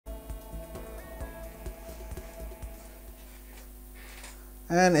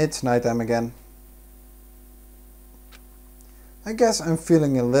And it's nighttime again. I guess I'm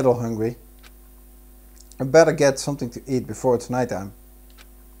feeling a little hungry. I better get something to eat before it's nighttime.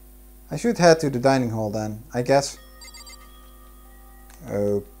 I should head to the dining hall then, I guess.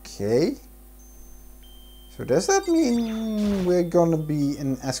 Okay. So does that mean we're gonna be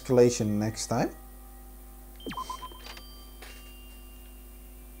in escalation next time?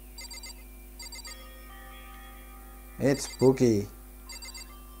 It's spooky.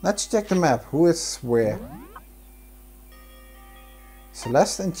 Let's check the map. Who is where?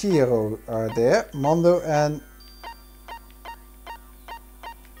 Celeste and Chiro are there. Mondo and...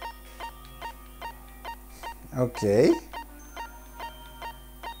 Okay.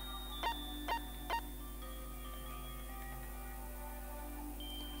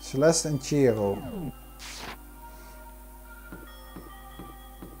 Celeste and Chiro.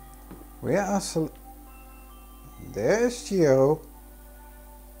 Where are There is Chiro.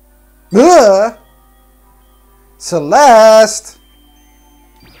 Celeste!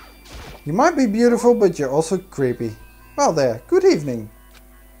 You might be beautiful, but you're also creepy. Well there, good evening.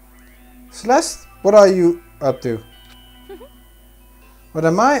 Celeste, what are you up to? What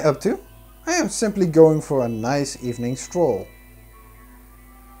am I up to? I am simply going for a nice evening stroll.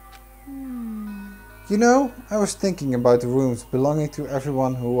 You know, I was thinking about the rooms belonging to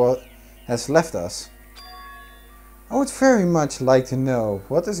everyone who has left us. I would very much like to know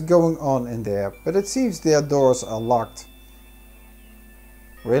what is going on in there, but it seems their doors are locked.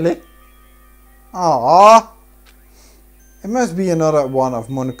 Really? Aww! It must be another one of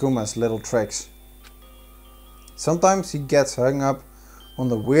Monokuma's little tricks. Sometimes he gets hung up on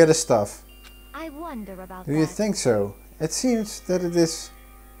the weirdest stuff. I wonder about Do you think so? It seems that it is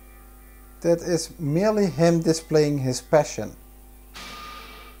merely him displaying his passion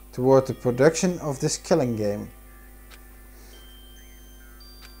toward the production of this killing game.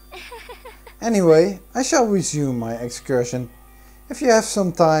 Anyway, I shall resume my excursion. If you have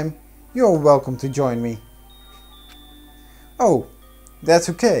some time, you are welcome to join me. Oh, that's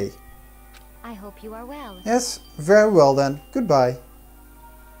okay. I hope you are well. Yes, very well then. Goodbye.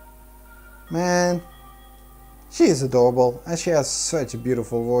 Man, she is adorable and she has such a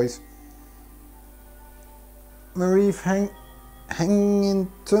beautiful voice. Marie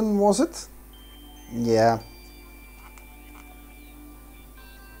Hangington, was it? Yeah.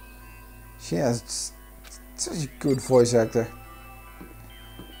 She has such a good voice actor.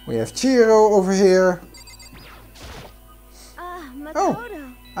 We have Chiro over here. Makoto. Oh,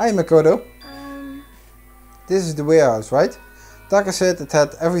 hi Makoto. This is the warehouse, right? Taka said it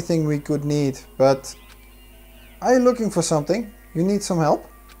had everything we could need, but... Are you looking for something? You need some help?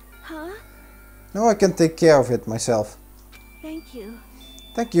 Huh? No, I can take care of it myself. Thank you.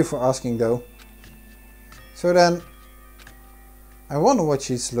 Thank you for asking though. So then... I wonder what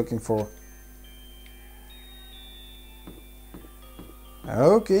she's looking for.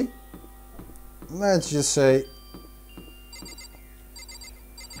 Okay. Let's just say...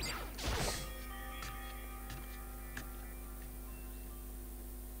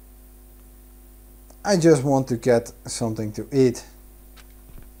 I just want to get something to eat.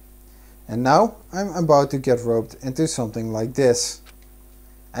 And now I'm about to get roped into something like this.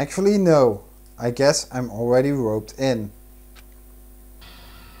 Actually no, I guess I'm already roped in.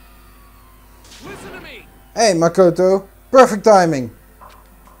 Listen to me. Hey Makoto, perfect timing.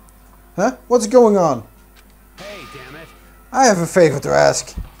 Huh? What's going on? Hey, damn it. I have a favor to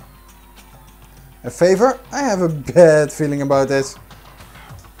ask. A favor? I have a bad feeling about this.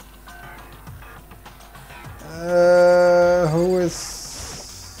 Who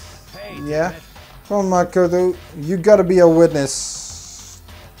is... Hey, Yeah? Come on Makoto, you gotta be a witness.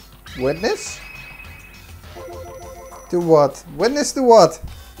 Witness? To what? Witness to what?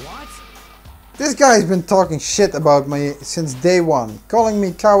 What? This guy's been talking shit about me since day one, calling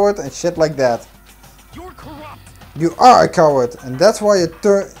me coward and shit like that. You're corrupt. You are a coward, and that's why you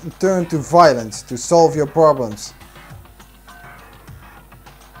turn to violence to solve your problems.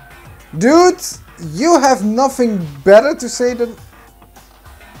 Dude, you have nothing better to say than...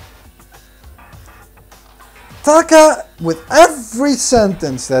 Taka, with every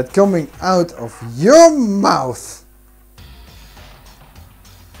sentence that's coming out of your mouth,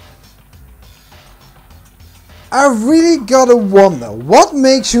 I really gotta wonder, what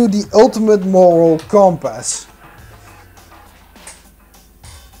makes you the ultimate moral compass?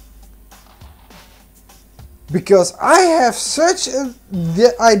 Because I have such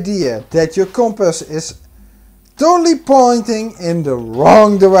the idea that your compass is totally pointing in the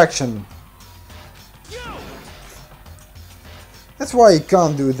wrong direction. That's why you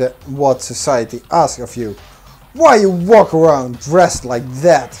can't do what society asks of you. Why you walk around dressed like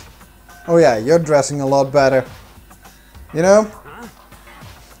that? Oh yeah, you're dressing a lot better. You know? Huh?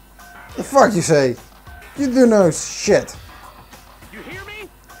 The fuck you say? You do no shit. You hear me?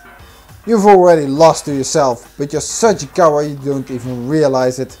 You've already lost to yourself, but you're such a coward you don't even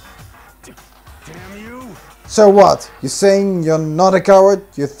realize it. Damn you! So what? You saying you're not a coward?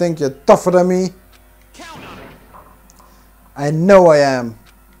 You think you're tougher than me? Count on it! I know I am.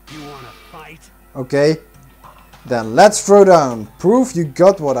 You wanna fight? Okay? Then let's throw down. Prove you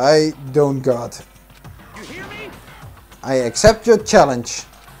got what I don't got. You hear me? I accept your challenge.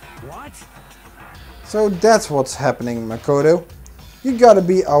 What? So that's what's happening, Makoto. You gotta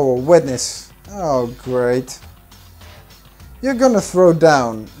be our witness. Oh great. You're gonna throw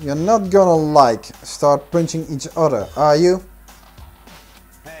down. You're not gonna start punching each other, are you?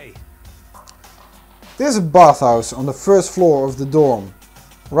 Hey, There's a bathhouse on the first floor of the dorm,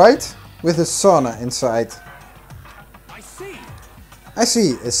 right? With a sauna inside. I see! I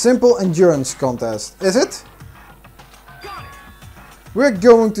see, a simple endurance contest, is it? Got it! We're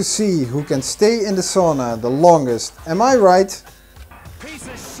going to see who can stay in the sauna the longest, am I right? Piece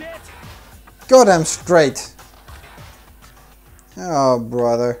of shit! Goddamn straight. Oh,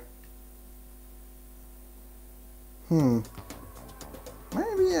 brother. Maybe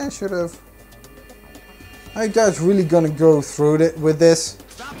I should have... Are you guys really gonna go through it with this?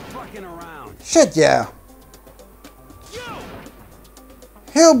 Stop fucking around! Shit, yeah. You!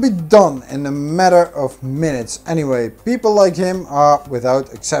 He'll be done in a matter of minutes. Anyway, people like him are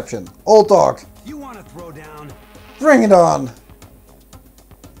without exception. All talk. You wanna throw down? Bring it on.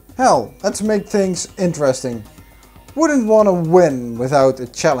 Hell, let's make things interesting. Wouldn't want to win without a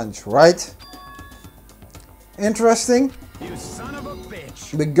challenge, right? Interesting? You son of a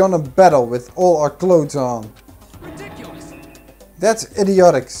bitch! We're gonna battle with all our clothes on. Ridiculous! That's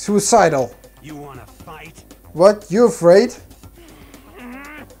idiotic, suicidal. You wanna fight? What, you afraid?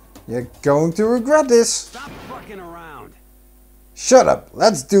 You're going to regret this. Stop fucking around! Shut up,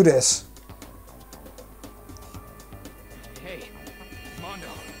 let's do this. Hey, Mondo.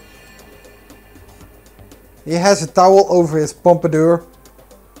 He has a towel over his pompadour.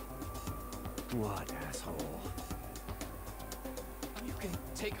 What, asshole? You can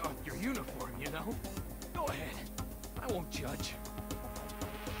take off your uniform, you know? Go ahead. I won't judge.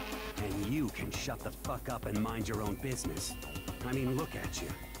 And you can shut the fuck up and mind your own business. I mean, look at you.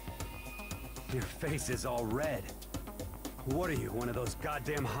 Your face is all red. What are you, one of those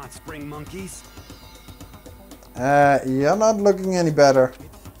goddamn hot spring monkeys? You're not looking any better.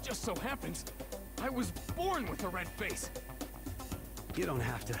 It just so happens I was born with a red face. You don't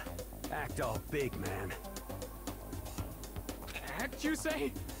have to act all big, man. Act, you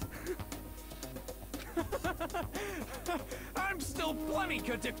say? I'm still plenty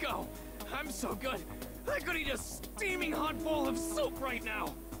good to go. I'm so good, I could eat a steaming hot bowl of soup right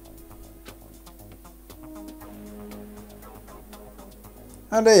now.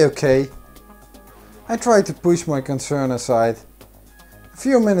 Are they okay? I tried to push my concern aside. A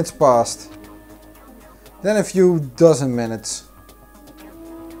few minutes passed. Then a few dozen minutes.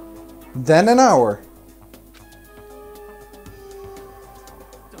 Then an hour.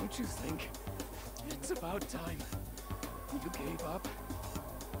 Don't you think it's about time you gave up?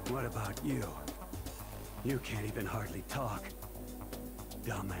 What about you? You can't even hardly talk.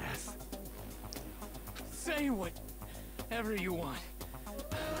 Dumbass. Say whatever you want.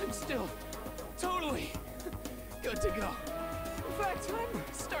 I'm still totally good to go. In fact, I'm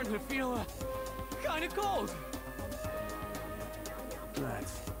starting to feel kind of cold.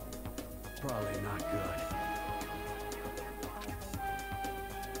 That's probably not good.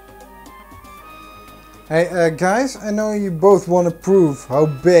 Hey guys, I know you both want to prove how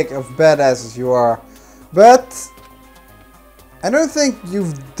big of badasses you are, but I don't think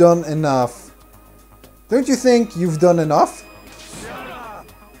you've done enough. Don't you think you've done enough? Shut up!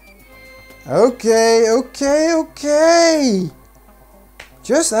 Okay.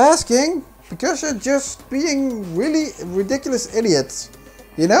 Just asking, because you're just being really ridiculous idiots,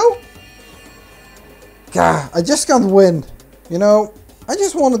 you know? Gah, I just can't win, you know? I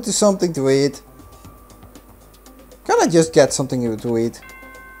just wanted something to eat. Can I just get something to eat?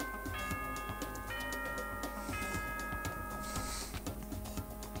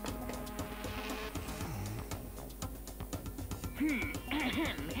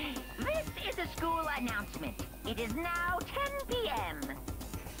 This is a school announcement. It is now 10 p.m.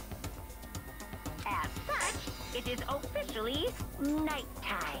 As such, it is officially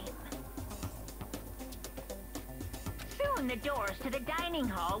nighttime. Soon the doors to the dining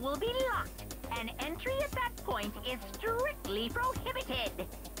hall will be locked, and entry at that point is strictly prohibited.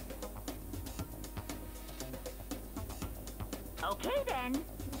 Okay then.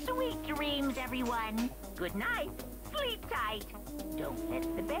 Sweet dreams, everyone. Good night. Sleep tight. Don't let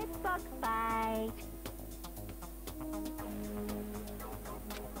the bed bug bite.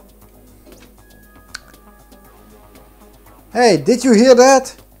 Hey, did you hear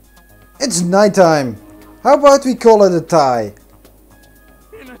that? It's nighttime. How about we call it a tie?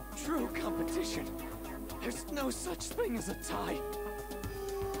 In a true competition, there's no such thing as a tie.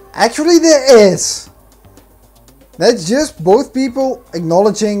 Actually, there is. That's just both people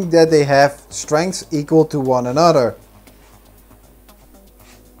acknowledging that they have strengths equal to one another.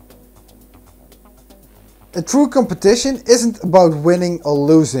 A true competition isn't about winning or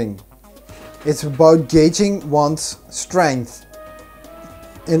losing. It's about gauging one's strength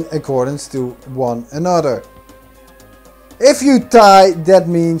in accordance to one another. If you tie, that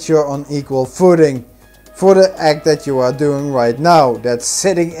means you're on equal footing for the act that you are doing right now. That's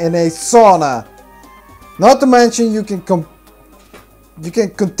sitting in a sauna. Not to mention you can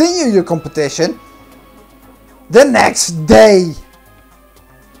continue your competition the next day.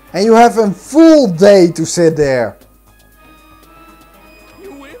 And you have a full day to sit there.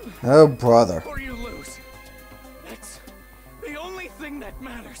 You win Oh brother. or you lose. That's the only thing that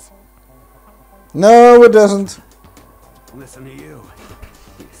matters. No, it doesn't. Listen to you,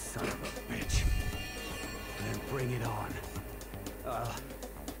 you son of a bitch. Then bring it on.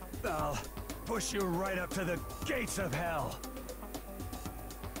 I'll push you right up to the gates of hell.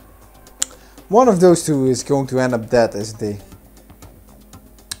 One of those two is going to end up dead, isn't he?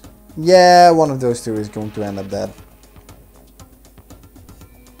 Yeah, one of those two is going to end up dead.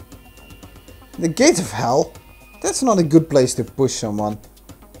 The gates of hell? That's not a good place to push someone.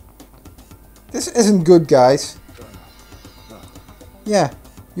 This isn't good, guys. Yeah,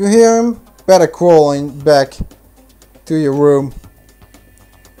 you hear him? Better crawl back to your room.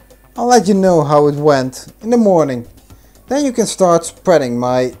 I'll let you know how it went in the morning. Then you can start spreading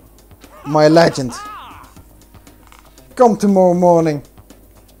my legend. Come tomorrow morning.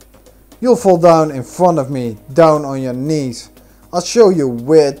 You'll fall down in front of me, down on your knees. I'll show you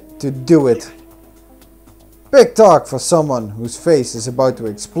where to do it. Big talk for someone whose face is about to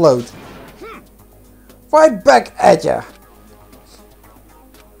explode. Right back at ya.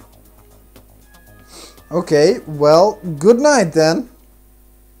 Okay, well, good night then.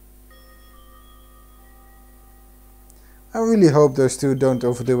 I really hope those two don't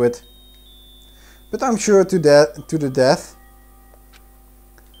overdo it. But I'm sure to the death.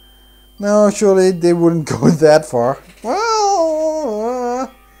 No, surely they wouldn't go that far. Well,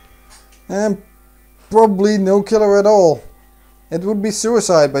 and probably no killer at all. It would be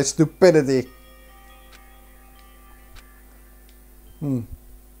suicide by stupidity. Damn,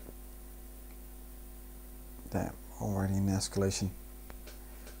 already in escalation.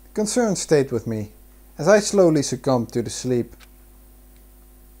 Concern stayed with me as I slowly succumbed to the sleep.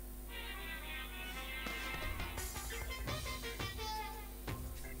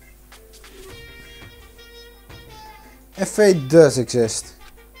 If fate does exist,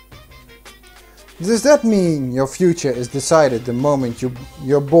 does that mean your future is decided the moment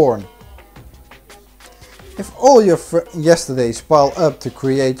you're born? If all your yesterdays pile up to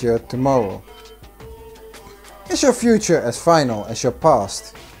create your tomorrow, is your future as final as your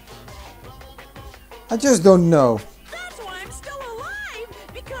past? I just don't know. That's why I'm still alive,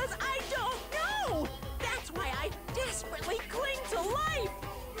 because I don't know. That's why I desperately cling to life.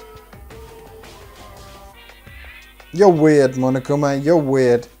 You're weird, Monokuma, you're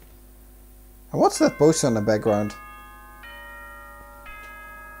weird. And what's that poster in the background?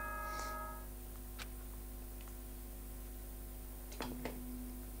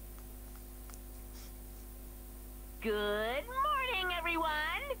 Good morning, everyone.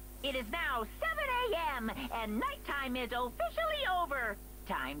 It is now 7 a.m. and nighttime is officially over.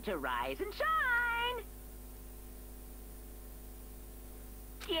 Time to rise and shine.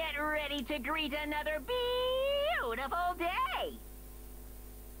 Get ready to greet another beautiful day.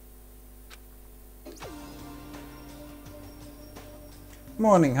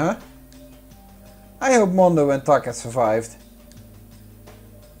 Morning, huh? I hope Mondo and Taka survived.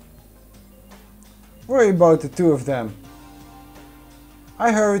 Worry about the two of them.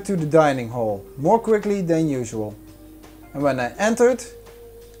 I hurried to the dining hall, more quickly than usual. And when I entered...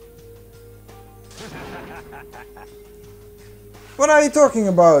 What are you talking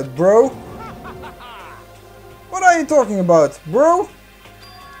about, bro? What are you talking about, bro?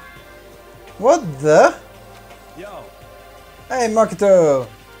 What the? Yo. Hey, Makoto!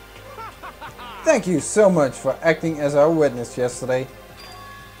 Thank you so much for acting as our witness yesterday.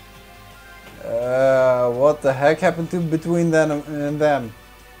 What the heck happened between them and them?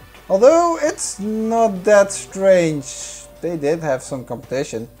 Although it's not that strange they did have some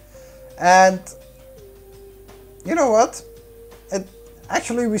competition. And you know what?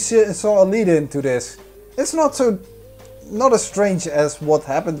 Actually we saw a lead into this. It's not as strange as what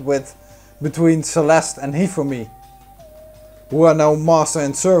happened between Celeste and Hifumi, who are now master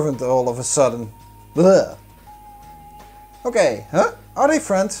and servant all of a sudden. Blah. Okay, huh? Are they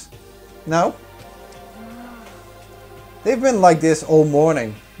friends? No? They've been like this all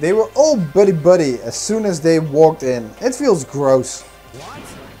morning. They were all buddy-buddy as soon as they walked in. It feels gross. What?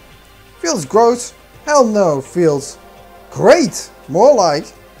 Feels gross? Hell no, feels great. More like.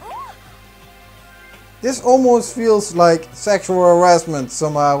 This almost feels like sexual harassment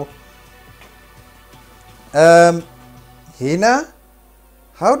somehow. Hina?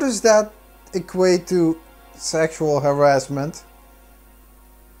 How does that equate to sexual harassment?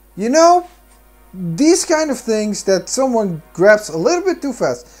 You know, these kind of things that someone grabs a little bit too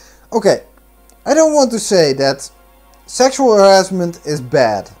fast. Okay, I don't want to say that sexual harassment is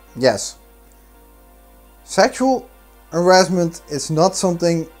bad. Yes. Sexual harassment is not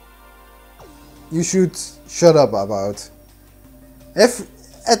something you should shut up about. If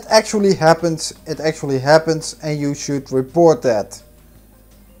it actually happens and you should report that.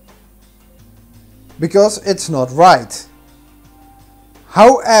 Because it's not right.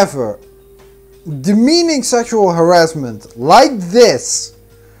 However, demeaning sexual harassment like this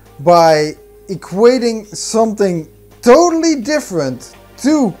by equating something totally different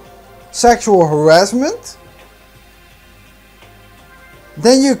to sexual harassment,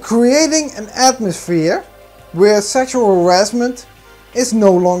 then you're creating an atmosphere where sexual harassment is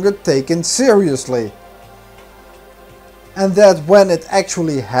no longer taken seriously. And that when it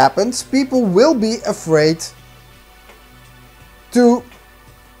actually happens, people will be afraid to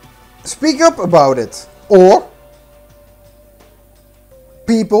speak up about it. Or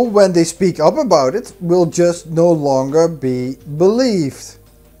people, when they speak up about it, will just no longer be believed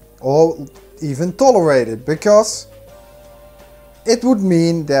or even tolerated, because it would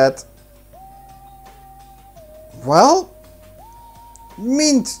mean that, well,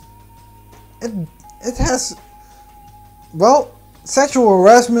 means it has, well, sexual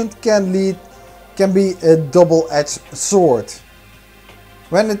harassment can be a double-edged sword.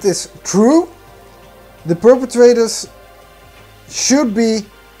 When it is true, the perpetrators should be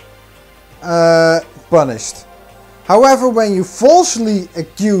punished. However, when you falsely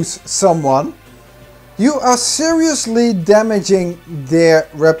accuse someone, you are seriously damaging their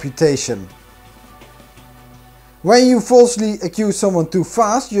reputation. When you falsely accuse someone too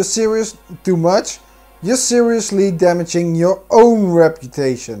fast, too much, you're seriously damaging your own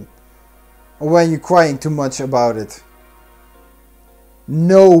reputation. Or when you're crying too much about it.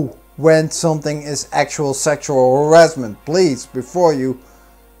 Know when something is actual sexual harassment, please, before you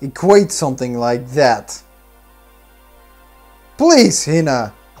equate something like that. Please,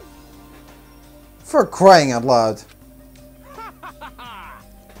 Hina. For crying out loud.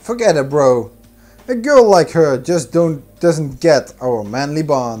 Forget it, bro. A girl like her just doesn't get our manly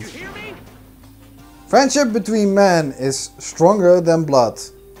bond. Friendship between men is stronger than blood.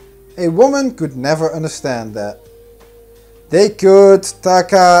 A woman could never understand that. They could,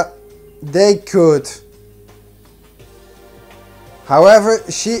 Taka. They could. However,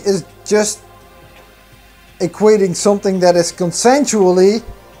 she is just equating something that is consensually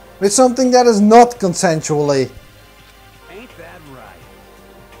with something that is not consensually. Ain't that right?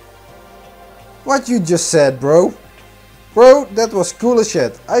 What you just said, bro. Bro, that was cool as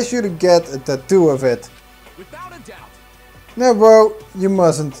shit. I should get a tattoo of it. Without a doubt. No, bro, you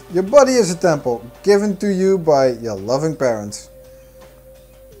mustn't. Your body is a temple, given to you by your loving parents.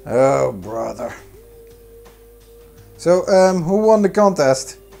 Oh, brother. So, who won the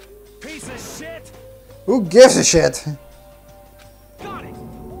contest? Piece of shit. Who gives a shit? Got it.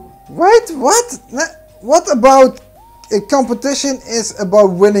 Wait, what? What about a competition is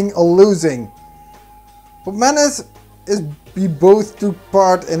about winning or losing? What matters is we both took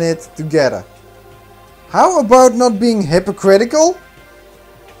part in it together. How about not being hypocritical?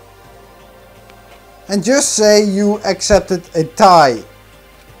 And just say you accepted a tie.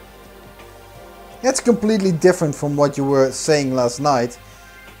 That's completely different from what you were saying last night.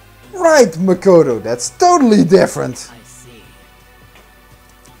 Right, Makoto, that's totally different. I see.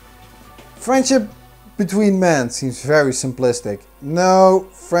 Friendship between men seems very simplistic. No,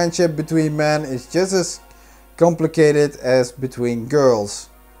 friendship between men is just as complicated as between girls.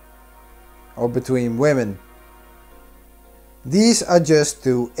 Or between women. These are just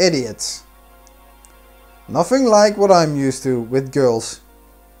two idiots. Nothing like what I'm used to with girls.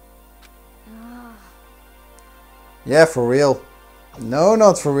 Yeah, for real. No,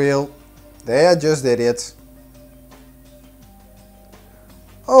 not for real. They are just idiots.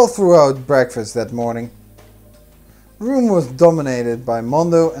 all throughout breakfast that morning. The room was dominated by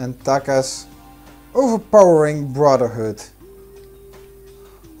Mondo and Taka's overpowering brotherhood.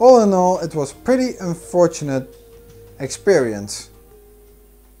 All in all, it was a pretty unfortunate experience.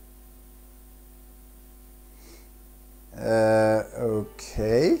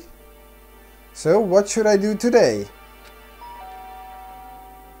 Okay. So what should I do today?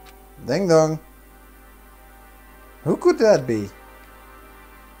 Ding dong. Who could that be?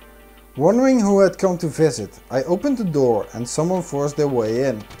 Wondering who had come to visit, I opened the door and someone forced their way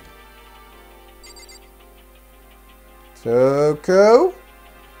in. Toko?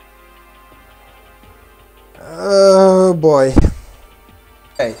 Oh boy.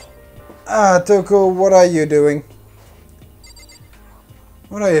 Hey. Toko, what are you doing?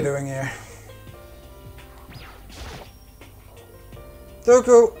 What are you doing here?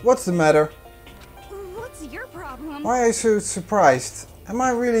 Toko, what's the matter? What's your problem? Why are you so surprised? Am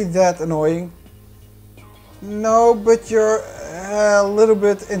I really that annoying? No, but you're a little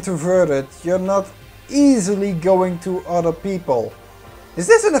bit introverted. You're not easily going to other people. Is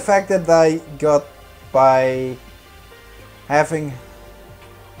this an effect that I got by having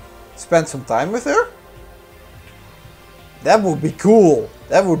spent some time with her? That would be cool.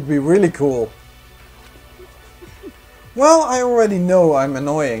 That would be really cool. Well, I already know I'm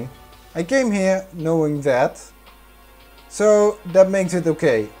annoying. I came here knowing that. So that makes it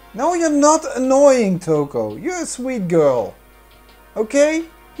okay. No, you're not annoying, Toko. You're a sweet girl. Okay?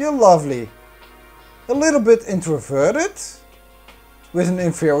 You're lovely. A little bit introverted. With an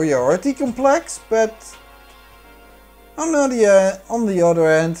inferiority complex, but on the other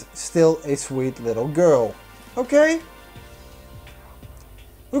hand, still a sweet little girl. Okay?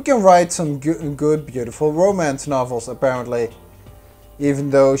 Who can write some good, beautiful romance novels, apparently. Even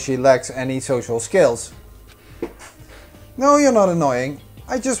though she lacks any social skills. No, you're not annoying.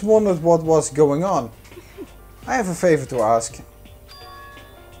 I just wondered what was going on. I have a favor to ask.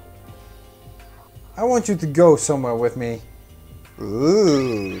 I want you to go somewhere with me.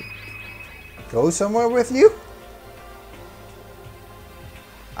 Ooh. Go somewhere with you?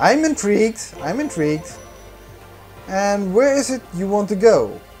 I'm intrigued. I'm intrigued. And where is it you want to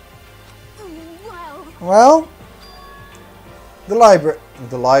go? Well, the library.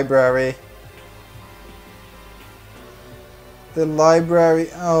 The library.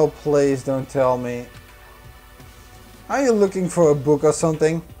 Oh, please don't tell me. Are you looking for a book or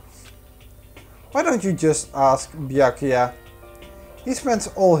something? Why don't you just ask Byakuya? He spends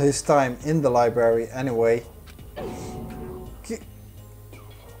all his time in the library anyway.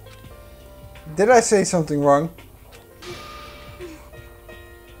 Did I say something wrong?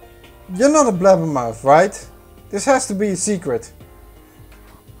 You're not a blabbermouth, right? This has to be a secret.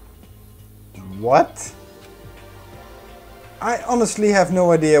 What? I honestly have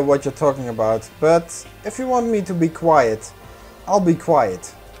no idea what you're talking about, but if you want me to be quiet, I'll be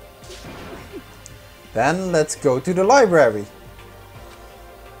quiet. Then let's go to the library.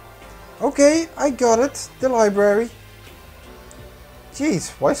 Okay, I got it, the library. Jeez,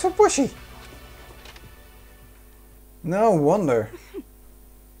 why so pushy? No wonder.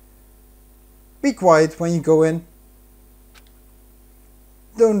 Be quiet when you go in.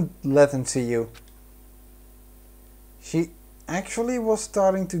 Don't let him see you. She actually was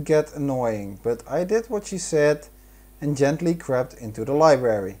starting to get annoying, but I did what she said and gently crept into the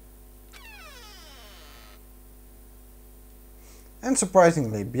library. And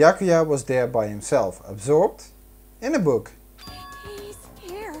surprisingly, Byakuya was there by himself, absorbed in a book. He's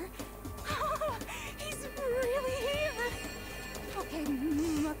here. He's really here. Okay,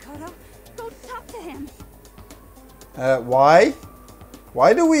 Makoto, go talk to him. Why?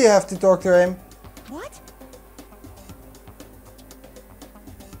 Why do we have to talk to him? What?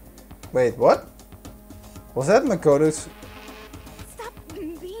 Wait, what? Was that Makoto's? Stop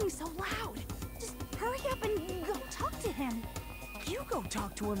being so loud. Just hurry up and go talk to him. You go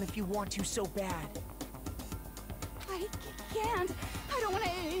talk to him if you want to so bad. I can't. I don't want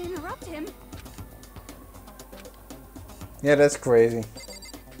to interrupt him. Yeah, that's crazy.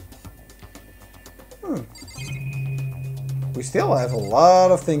 We still have a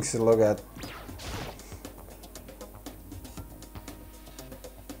lot of things to look at.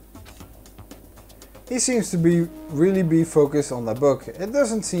 He seems to really be focused on the book. It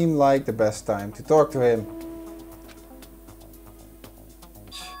doesn't seem like the best time to talk to him.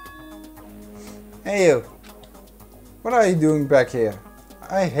 Hey you! What are you doing back here?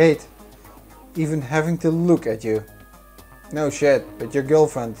 I hate even having to look at you. No shit, but your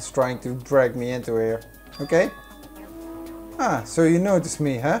girlfriend is trying to drag me into here. Okay? Ah, so you noticed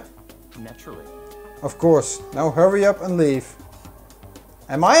me, huh? Naturally. Of course. Now hurry up and leave.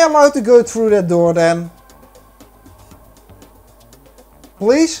 Am I allowed to go through that door then?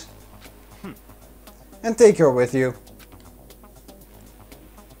 Please? And take her with you.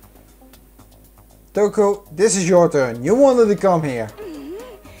 Toko, this is your turn. You wanted to come here.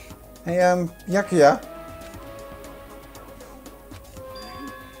 Hey, Yakuya.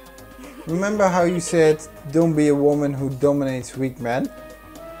 Remember how you said, don't be a woman who dominates weak men?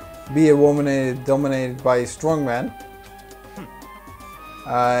 Be a woman dominated by a strong man?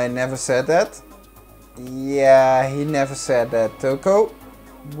 I never said that. Yeah, he never said that. Toko,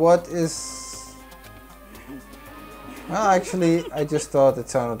 what is... Well, actually, I just thought it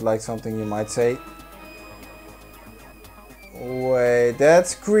sounded like something you might say. Wait,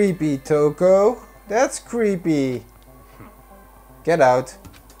 that's creepy, Toko. That's creepy. Get out.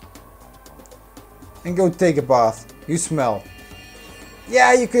 And go take a bath. You smell.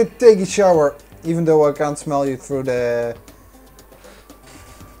 Yeah, you could take a shower. Even though I can't smell you through the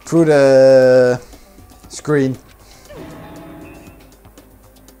screen.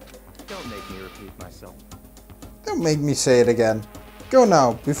 Don't make me repeat myself. Don't make me say it again. Go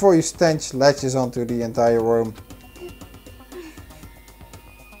now, before your stench latches onto the entire room.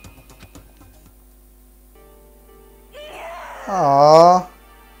 Aww.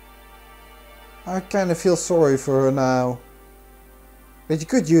 I kinda feel sorry for her now. But you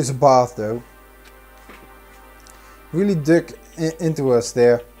could use a bath though. Really dug into us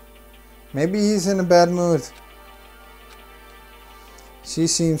there. Maybe he's in a bad mood. She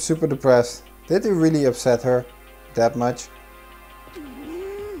seems super depressed. Did it really upset her that much?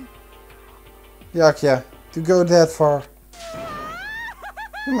 Yakuya, to go that far.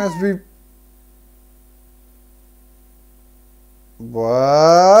 You must be...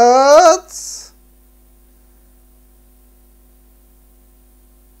 What?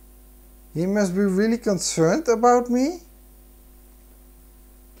 He must be really concerned about me?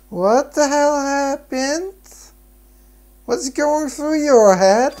 What the hell happened? What's going through your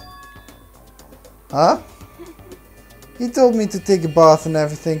head? Huh? He told me to take a bath and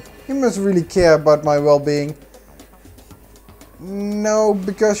everything. He must really care about my well-being. No,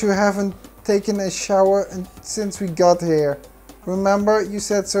 because you haven't taken a shower since we got here. Remember, you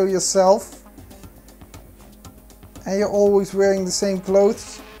said so yourself? And you're always wearing the same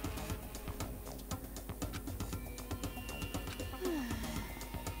clothes?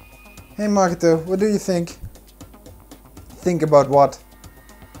 Hey Marketo, what do you think? Think about what?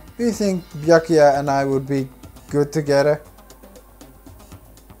 Do you think Yakuya and I would be good together?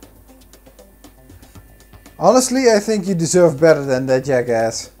 Honestly, I think you deserve better than that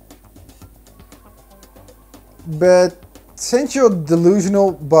jackass. But since you're delusional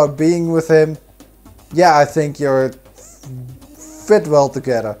about being with him, yeah, I think you're fit well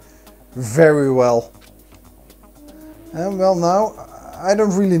together. Very well. And well now, I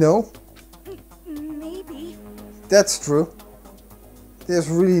don't really know. Maybe. That's true. There's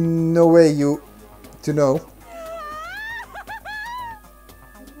really no way to know.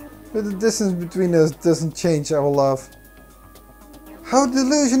 But the distance between us doesn't change our love. How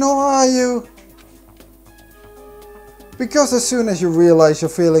delusional are you? Because as soon as you realize your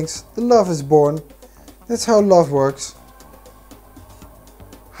feelings, the love is born. That's how love works.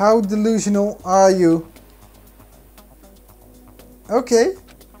 How delusional are you? Okay.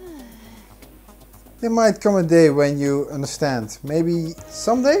 There might come a day when you understand. Maybe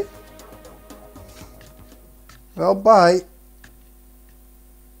someday? Well, bye.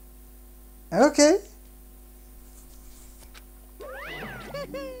 Okay.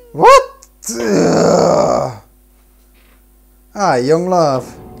 What? Ugh. Ah, young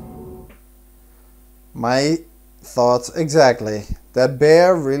love. My thoughts exactly. That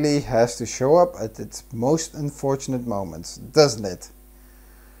bear really has to show up at its most unfortunate moments, doesn't it?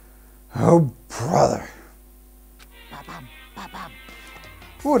 Oh, brother.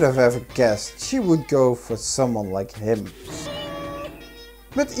 Who would have ever guessed she would go for someone like him?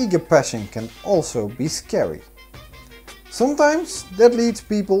 But eager passion can also be scary. Sometimes that leads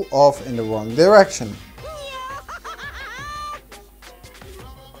people off in the wrong direction.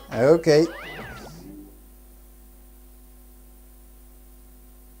 Okay.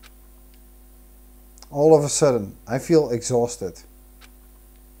 All of a sudden, I feel exhausted.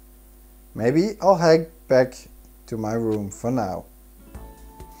 Maybe I'll head back to my room for now.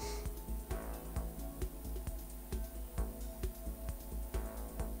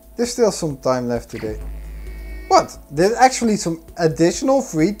 There's still some time left today. What? There's actually some additional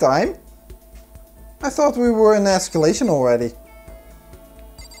free time? I thought we were in escalation already.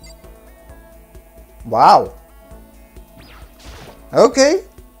 Wow. Okay.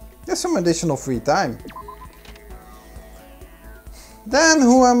 There's some additional free time. Then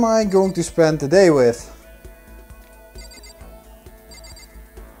who am I going to spend the day with?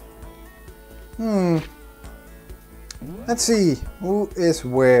 Let's see, who is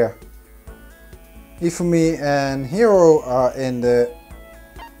where? Ifumi and Hiro are in the...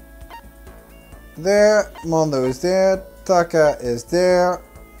 There, Mondo is there, Taka is there,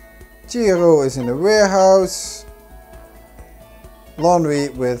 Chihiro is in the warehouse, laundry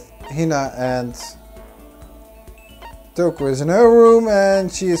with Hina and Toko is in her room, and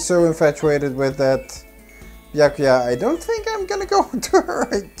she is so infatuated with that Byakuya. I don't think I'm gonna go to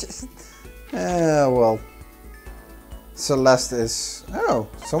her. I just... well. Celeste is... Oh,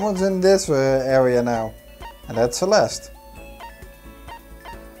 someone's in this area now. And that's Celeste.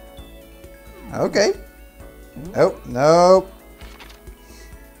 Okay. Oh, no.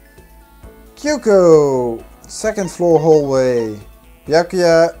 Kyoko. Second floor hallway.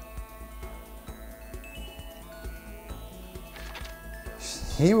 Byakuya.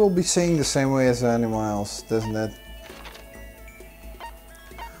 He will be saying the same way as anyone else, doesn't it?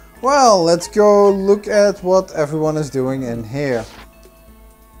 Well, let's go look at what everyone is doing in here.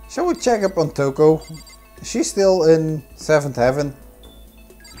 Shall we check up on Toko? Is she still in 7th heaven?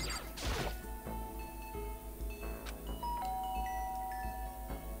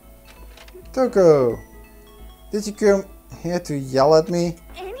 Toko, did you come here to yell at me?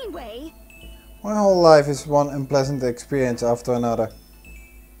 Anyway, My whole life is one unpleasant experience after another.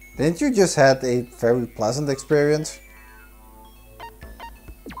 Didn't you just had a very pleasant experience?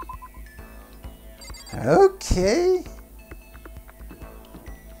 Okay.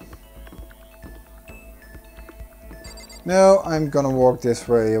 No, I'm gonna walk this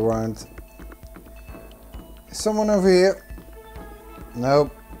way around. Is someone over here?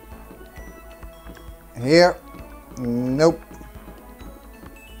 Nope. Here? Nope.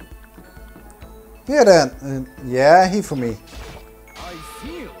 Here then. Yeah, he for me. I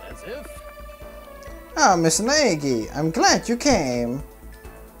feel as if... Ah, Mr. Naegi, I'm glad you came.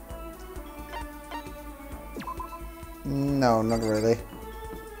 No, not really.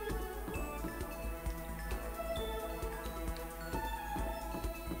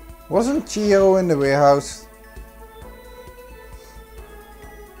 Wasn't Chio in the warehouse?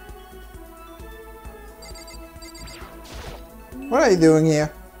 What are you doing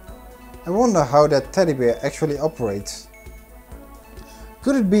here? I wonder how that teddy bear actually operates.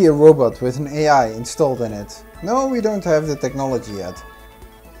 Could it be a robot with an AI installed in it? No, we don't have the technology yet.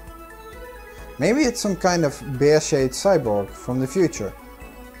 Maybe it's some kind of bear-shaped cyborg from the future.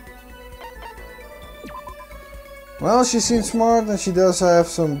 Well, she seems smart and she does have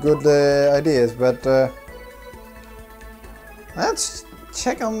some good ideas, but let's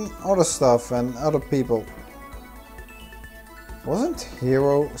check on other stuff and other people. Wasn't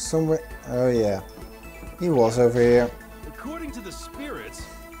Hero somewhere? Oh yeah, he was over here. According to the spirits...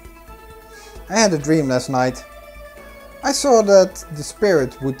 I had a dream last night. I saw that the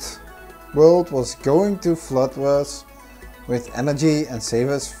spirit world was going to flood us with energy and save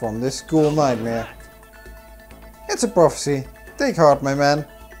us from this cool nightmare. It's a prophecy. Take heart, my man.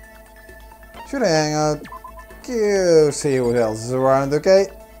 Should I hang out? Go see what else is around, okay?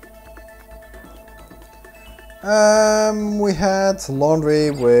 We had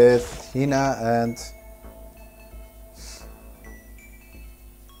laundry with Hina and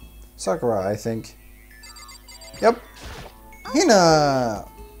Sakura, I think. Yep. Hina!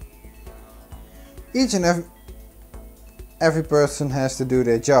 Each and every person has to do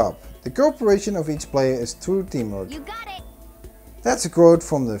their job. The cooperation of each player is true teamwork. you got it. That's a quote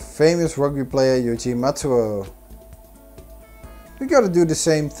from the famous rugby player Yuji Matsuo. We gotta do the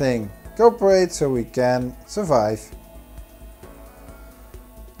same thing. Cooperate so we can survive.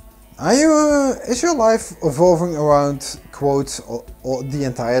 Is your life evolving around quotes the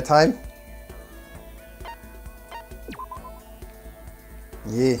entire time?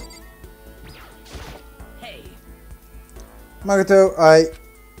 Yeah. Hey. Makoto,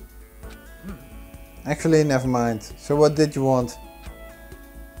 Actually, never mind. So what did you want?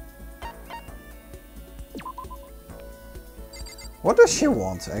 What does she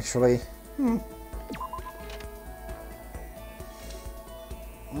want, actually?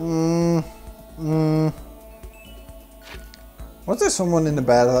 Was there someone in the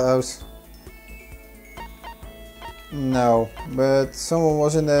bathhouse? No, but someone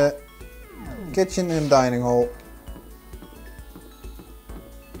was in the kitchen and dining hall.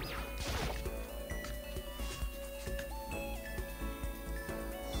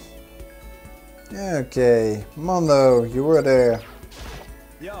 Okay, Mondo, you were there.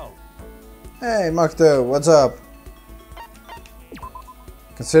 Yo, Hey, Makoto, what's up?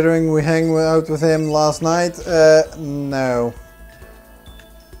 Considering we hang out with him last night, no.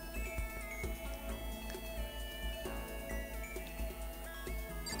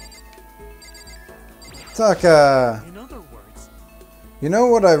 Taka. In other words, You know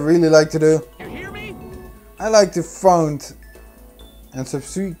what I really like to do? you hear me? I like to found and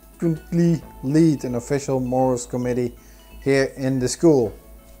subsequently lead an official morals committee here in the school.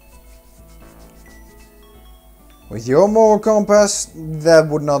 With your moral compass, that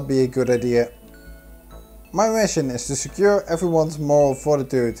would not be a good idea. My mission is to secure everyone's moral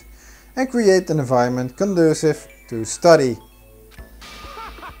fortitude and create an environment conducive to study.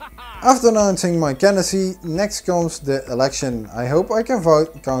 After announcing my candidacy, next comes the election. I hope I can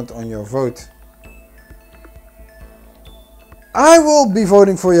count on your vote. I will be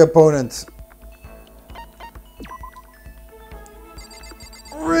voting for your opponent.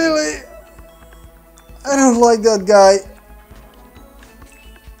 Really? I don't like that guy.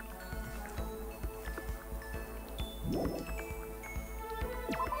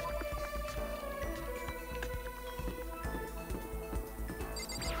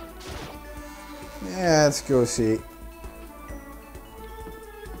 Yeah, let's go see.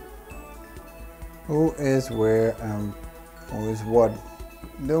 Who is where and who is what?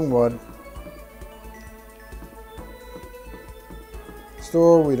 Doing what?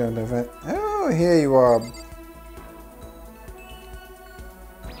 Store, we don't have it. Oh, here you are.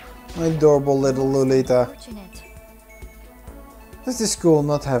 My adorable little Lolita. Fortunate. Does this school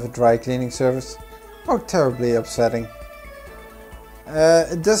not have a dry cleaning service? How terribly upsetting.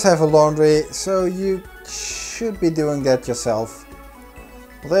 It does have a laundry, so you should be doing that yourself.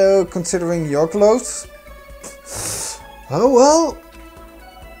 Although, considering your clothes... Oh well...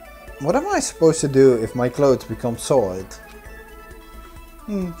 What am I supposed to do if my clothes become soiled?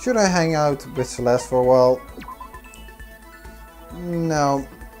 Should I hang out with Celeste for a while? No.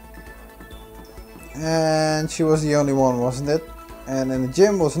 And she was the only one, wasn't it? And in the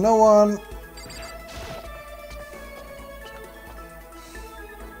gym was no one.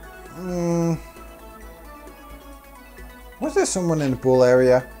 Was there someone in the pool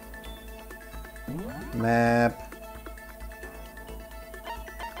area? Map.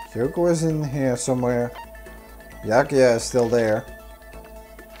 Kyoko is in here somewhere. Yakia is still there.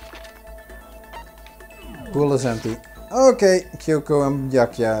 Pool is empty. Okay, Kyoko and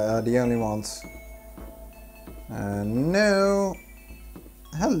Yakia are the only ones. No.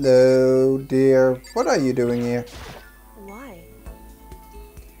 Hello, dear. What are you doing here? Why?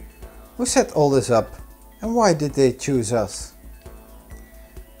 Who set all this up? And why did they choose us?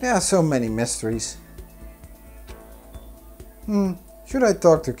 There are so many mysteries. Should I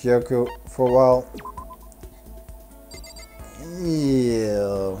talk to Kyoko for a while?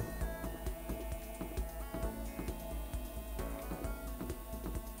 Yeah.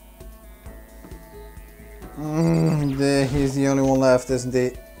 He's the only one left, isn't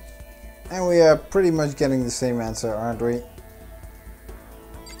he? And we are pretty much getting the same answer, aren't we?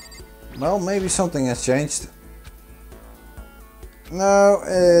 Well, maybe something has changed. No,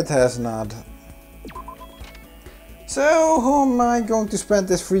 it has not. So, who am I going to spend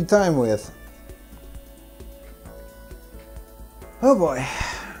this free time with? Oh boy,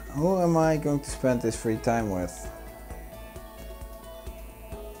 who am I going to spend this free time with?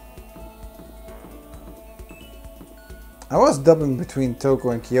 I was dubbing between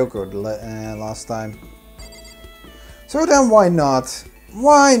Toko and Kyoko last time. So then why not?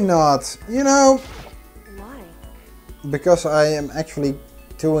 Why not? You know? Why? Because I am actually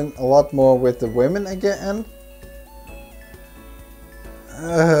doing a lot more with the women again.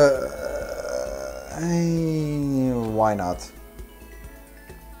 Why not?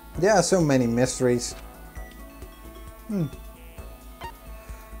 There are so many mysteries.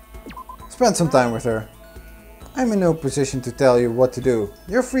 Spend some time with her. I'm in no position to tell you what to do.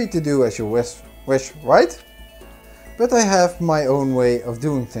 You're free to do as you wish, right? But I have my own way of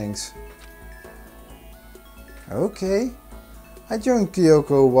doing things. Okay. I joined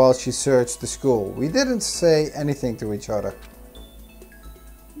Kyoko while she searched the school. We didn't say anything to each other.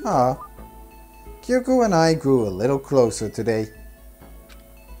 Kyoko and I grew a little closer today.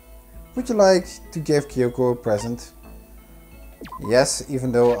 Would you like to give Kyoko a present? Yes,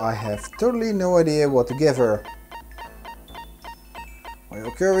 even though I have totally no idea what to give her.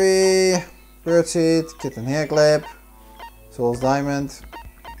 Oil curry, birdseed, kitten hair clip, Soul's diamond,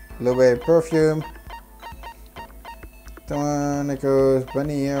 blueberry perfume, tonicos,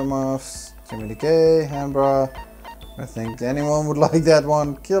 bunny earmuffs, Jimmy Decay, hand bra. I think anyone would like that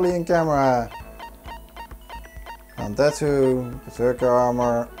one. Killian camera, tattoo, berserker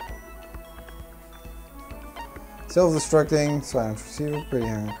armor, self-destructing, silent receiver, pretty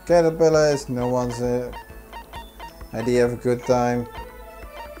young caterpillars, no one's idea of a good time.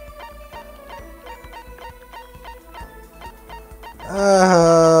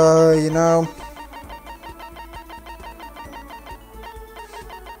 You know,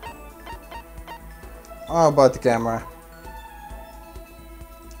 How about the camera?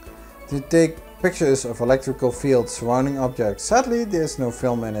 To take pictures of electrical fields surrounding objects. Sadly, there's no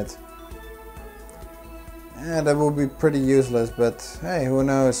film in it. Yeah, that would be pretty useless, but hey, who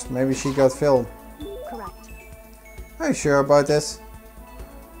knows? Maybe she got film. Correct. Are you sure about this?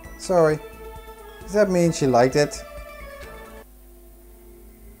 Sorry. Does that mean she liked it?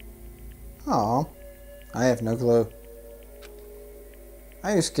 Aw, I have no clue.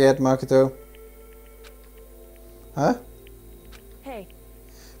 Are you scared, Makoto? Huh? Hey.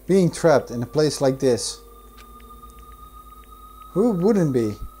 Being trapped in a place like this. Who wouldn't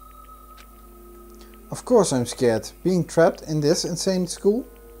be? Of course I'm scared. Being trapped in this insane school?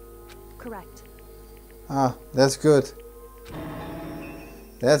 Correct. Ah, that's good.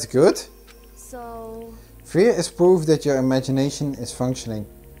 That's good? So... Fear is proof that your imagination is functioning.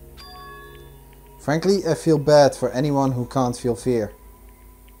 Frankly, I feel bad for anyone who can't feel fear.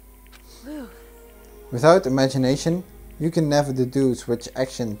 Without imagination, you can never deduce which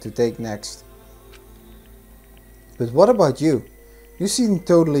action to take next. But what about you? You seem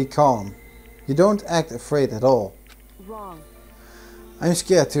totally calm. You don't act afraid at all. Wrong. I'm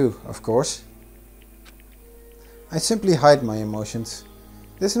scared too, of course. I simply hide my emotions.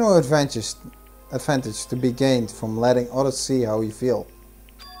 There's no advantage to be gained from letting others see how you feel.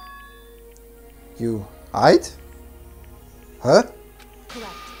 You hide? Huh?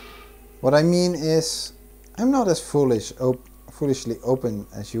 Correct. What I mean is, I'm not as foolishly open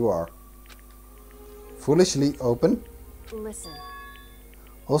as you are. Foolishly open? Listen.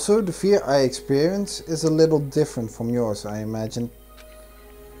 Also, the fear I experience is a little different from yours, I imagine.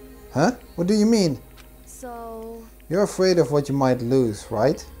 Huh? What do you mean? So... You're afraid of what you might lose,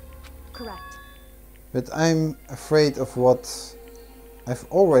 right? Correct. But I'm afraid of what I've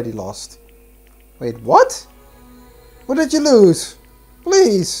already lost. Wait, what? What did you lose?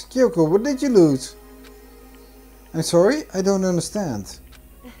 Please, Kyoko, what did you lose? I'm sorry, I don't understand.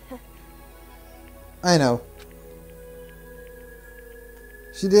 I know.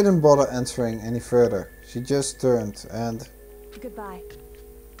 She didn't bother answering any further. She just turned and... Goodbye.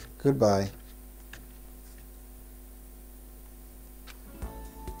 Goodbye.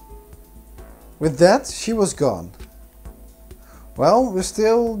 With that, she was gone. Well, we're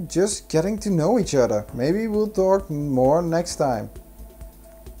still just getting to know each other. Maybe we'll talk more next time.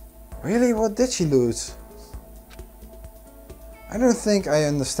 Really, what did she lose? I don't think I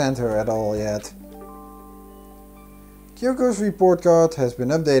understand her at all yet. Kyoko's report card has been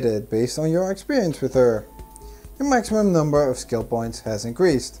updated based on your experience with her. Your maximum number of skill points has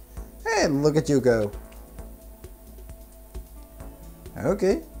increased. Hey, look at you go.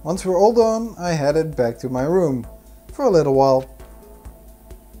 Okay, once we're all done, I headed back to my room for a little while.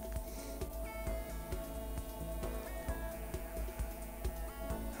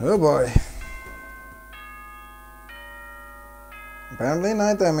 Oh boy. Apparently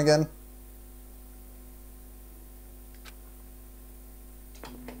nighttime again.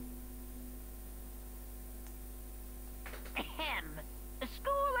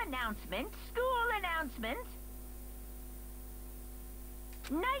 School announcement.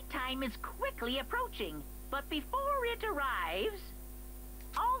 Nighttime is quickly approaching, but before it arrives,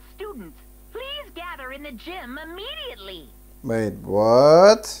 all students, please gather in the gym immediately. Wait,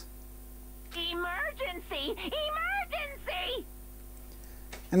 what? Emergency! Emergency!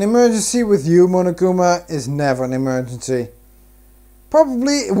 An emergency with you, Monokuma, is never an emergency.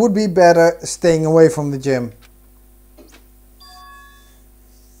 Probably it would be better staying away from the gym.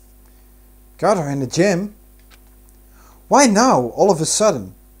 Got her in the gym? Why now, all of a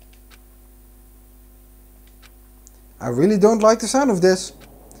sudden? I really don't like the sound of this.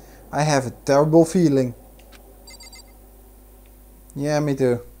 I have a terrible feeling. Yeah, me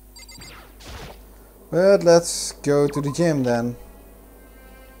too. But let's go to the gym then.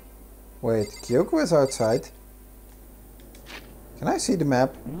 Wait, Kyoko is outside. Can I see the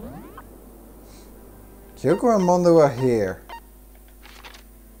map? Kyoko and Mondo are here.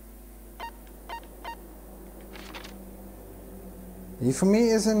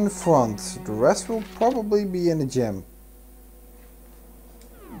 Ifumi is in the front. The rest will probably be in the gym.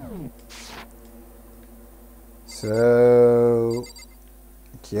 So...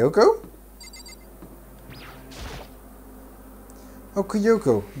 Kyoko? Oh,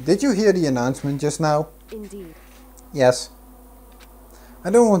 Kyoko, did you hear the announcement just now? Indeed. Yes. I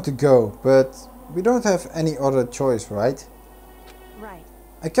don't want to go, but we don't have any other choice, right? Right.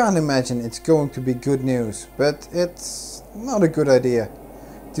 I can't imagine it's going to be good news, but it's not a good idea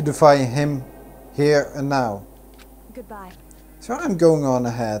to defy him here and now. Goodbye. So I'm going on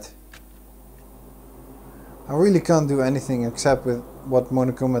ahead. I really can't do anything except with what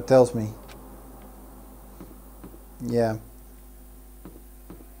Monokuma tells me. Yeah.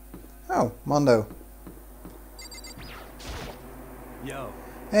 Oh, Mondo. Yo.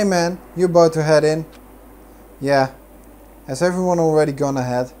 Hey man, you about to head in? Yeah. Has everyone already gone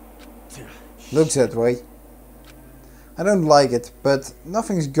ahead? Looks that way. I don't like it, but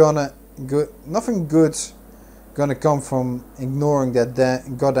nothing good's gonna come from ignoring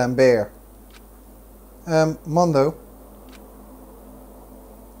that goddamn bear. Mondo,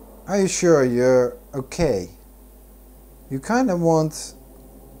 are you sure you're okay? You kinda went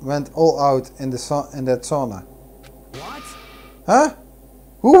all out in that sauna. What? Huh?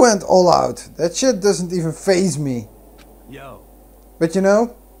 Who went all out? That shit doesn't even faze me. Yo. But you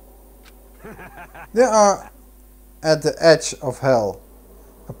know, they are at the edge of hell.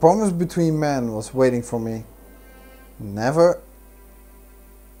 A promise between men was waiting for me. Never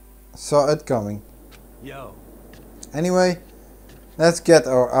saw it coming. Yo. Anyway, let's get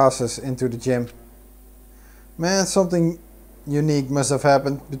our asses into the gym. Man, something unique must have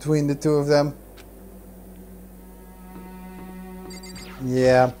happened between the two of them.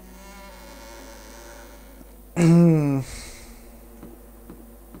 Yeah.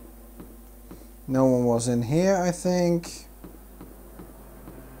 No one was in here, I think.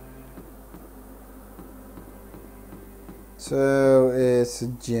 So it's a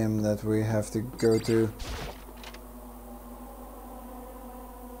gym that we have to go to.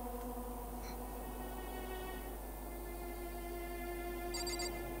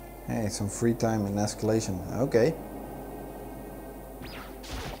 Hey, some free time in escalation. Okay.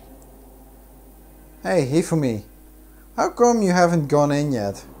 Hey, Hifumi. How come you haven't gone in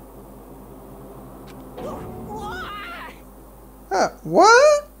yet?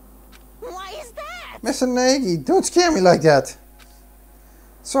 What? Why is that? Mr. Nagy, don't scare me like that.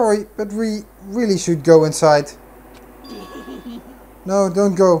 Sorry, but we really should go inside. No,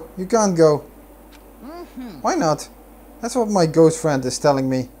 don't go. You can't go. Why not? That's what my ghost friend is telling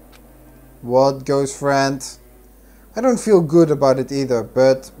me. What ghost friend? I don't feel good about it either,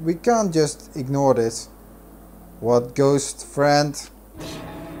 but we can't just ignore this. What ghost friend?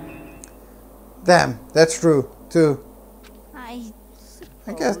 Damn, that's true, too.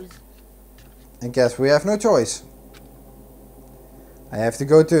 I guess we have no choice. I have to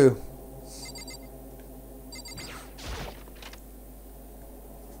go too.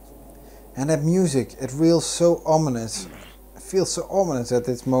 And that music, it feels so ominous. It feels so ominous at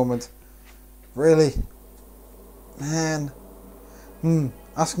this moment. Really? Man.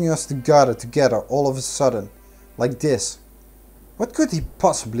 Asking us to gather together all of a sudden. Like this. What could he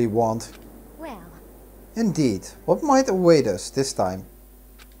possibly want? Well. Indeed. What might await us this time?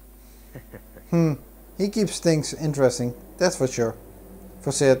 He keeps things interesting. That's for sure.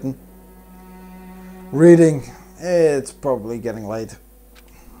 For certain. Reading. It's probably getting late.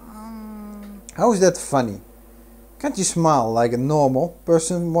 How is that funny? Can't you smile like a normal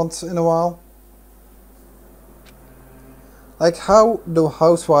person once in a while? Like how the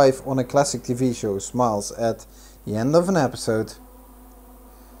housewife on a classic TV show smiles at the end of an episode.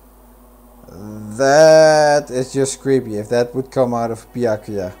 That is just creepy if that would come out of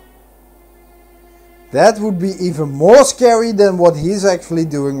Byakuya. That would be even more scary than what he's actually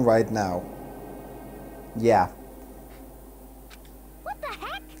doing right now. Yeah. What the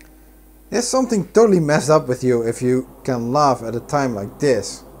heck? There's something totally messed up with you if you can laugh at a time like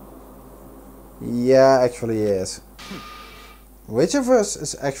this. Yeah, actually is. Which of us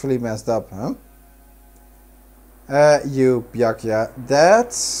is actually messed up, huh? You, Byakuya.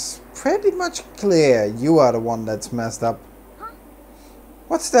 That's pretty much clear. You are the one that's messed up. Huh?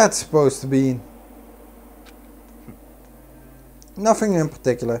 What's that supposed to be? Nothing in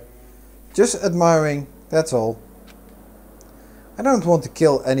particular. Just admiring, that's all. I don't want to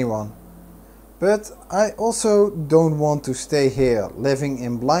kill anyone. But I also don't want to stay here, living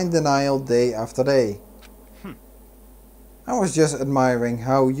in blind denial day after day. I was just admiring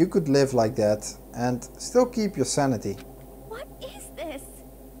how you could live like that and still keep your sanity. What is this?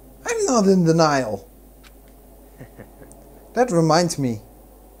 I'm not in denial. That reminds me.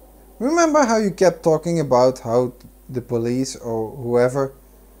 Remember how you kept talking about how the police or whoever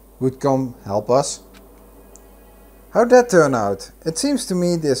would come help us? How'd that turn out? It seems to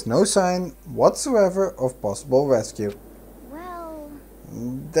me there's no sign whatsoever of possible rescue. Well...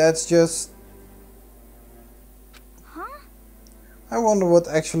 That's just... Huh? I wonder what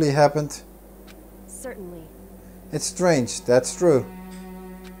actually happened. Certainly. It's strange, that's true.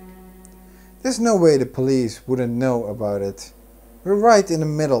 There's no way the police wouldn't know about it. We're right in the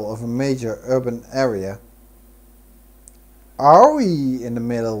middle of a major urban area. Are we in the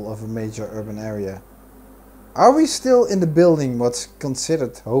middle of a major urban area? Are we still in the building what's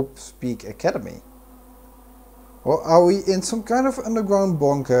considered Hope Speak Academy? Or are we in some kind of underground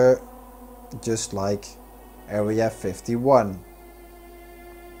bunker, just like Area 51?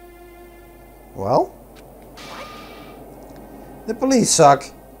 Well? The police suck.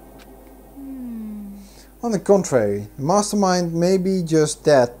 On the contrary, the mastermind may be just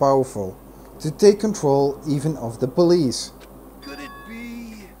that powerful to take control even of the police. Could it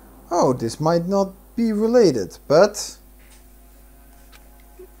be? Oh, this might not be related, but...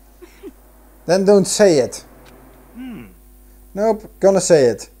 Then don't say it. Nope, gonna say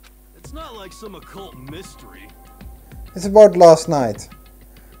it. It's not like some occult mystery. It's about last night.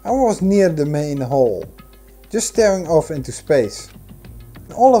 I was near the main hall, just staring off into space.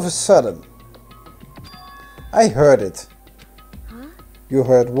 And all of a sudden, I heard it. Huh? You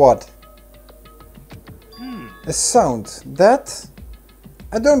heard what? A sound that...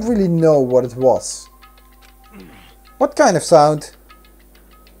 I don't really know what it was. What kind of sound?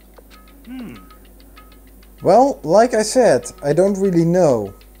 Well, like I said, I don't really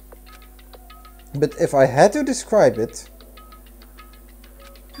know. But if I had to describe it,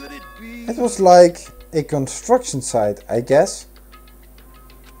 Could it be? it was like a construction site, I guess.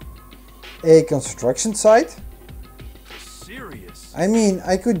 A construction site? Serious? I mean,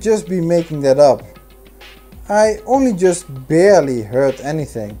 I could just be making that up. I only just barely heard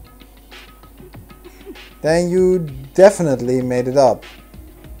anything. Then you definitely made it up.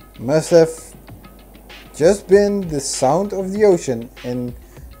 Must have just been the sound of the ocean in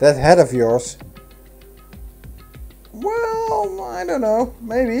that head of yours. Well, I don't know,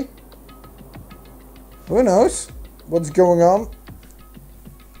 maybe. Who knows what's going on?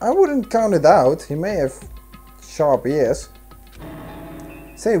 I wouldn't count it out, he may have sharp ears.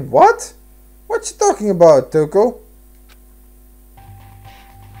 Say what? What you talking about, Toko?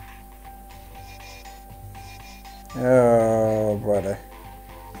 Oh, brother.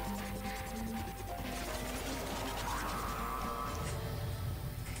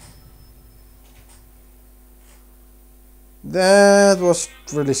 That was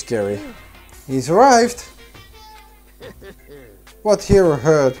really scary. He's arrived. What Hero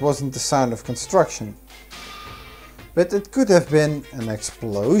heard wasn't the sound of construction, but it could have been an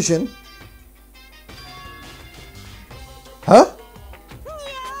explosion. Huh?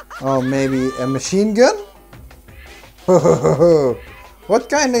 Or maybe a machine gun? What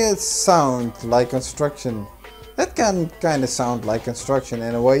kind of sound like construction? That can kind of sound like construction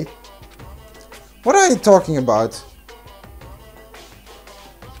in a way. What are you talking about?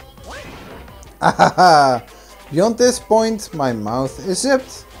 Ahaha! Beyond this point, my mouth is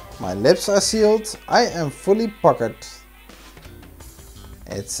zipped, my lips are sealed, I am fully puckered.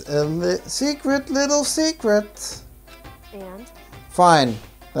 It's a secret little secret. And? Fine,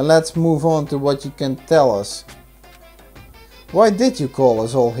 then let's move on to what you can tell us. Why did you call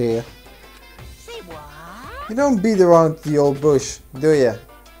us all here? Say what? You don't beat around the old bush, do ya?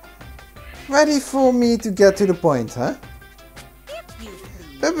 Ready for me to get to the point, huh? If you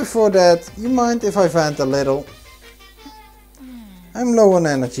please. But before that, you mind if I vent a little? I'm low on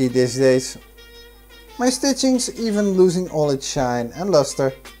energy these days. My stitching's even losing all its shine and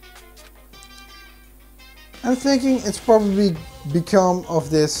luster. I'm thinking it's probably become of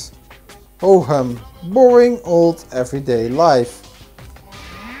this ho-hum, boring old everyday life.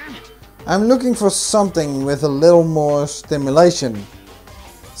 I'm looking for something with a little more stimulation.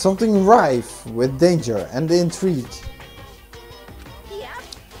 Something rife with danger and intrigue. Yep.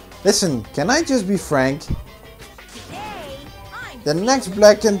 Listen, can I just be frank? Today, I'm The next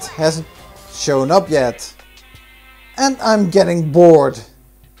blackened hasn't shown up yet. And I'm getting bored.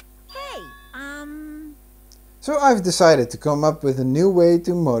 Hey, So I've decided to come up with a new way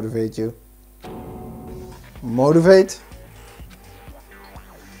to motivate you. Motivate?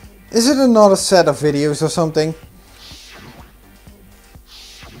 Is it another set of videos or something?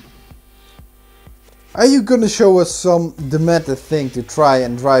 Are you gonna show us some demented thing to try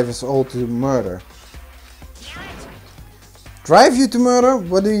and drive us all to murder? Drive you to murder?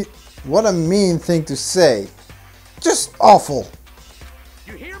 What a mean thing to say. Just awful.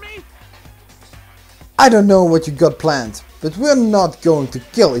 You hear me? I don't know what you got planned, but we're not going to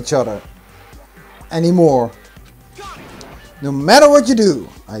kill each other anymore. No matter what you do,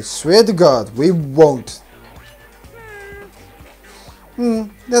 I swear to God, we won't.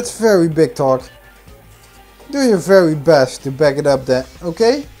 That's very big talk. Do your very best to back it up then,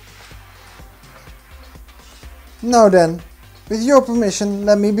 okay? Now then, with your permission,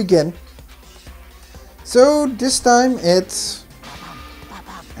 let me begin. So this time it's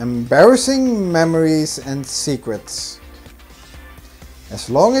embarrassing memories and secrets. As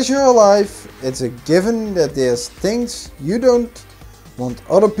long as you're alive, it's a given that there's things you don't want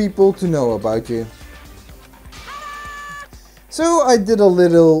other people to know about you. So I did a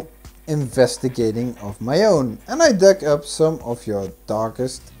little investigating of my own and I dug up some of your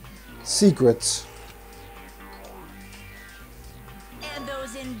darkest secrets. And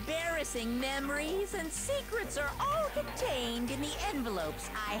those embarrassing memories and secrets are all contained in the envelopes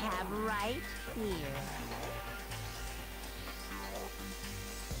I have right here.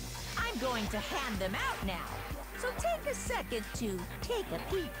 I'm going to hand them out now, so take a second to take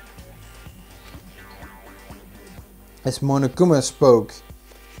a peek. As Monokuma spoke,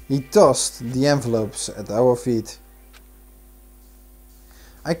 he tossed the envelopes at our feet.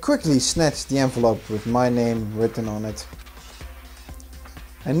 I quickly snatched the envelope with my name written on it.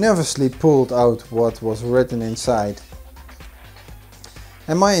 I nervously pulled out what was written inside,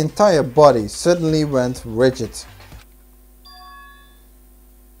 and my entire body suddenly went rigid.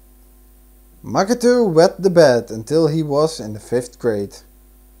 Makoto wet the bed until he was in the 5th grade.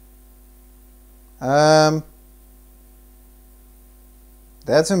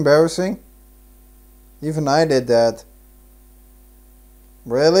 That's embarrassing. Even I did that.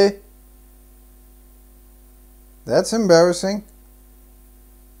 Really? That's embarrassing.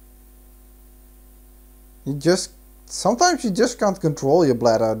 Sometimes you just can't control your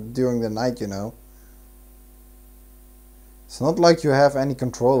bladder during the night, you know. It's not like you have any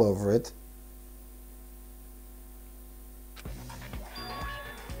control over it.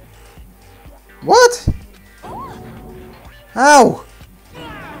 What? How?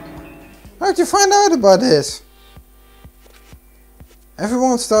 How'd you find out about this?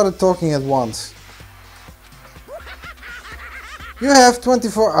 Everyone started talking at once. You have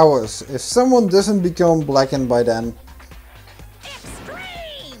 24 hours. If someone doesn't become blackened by then,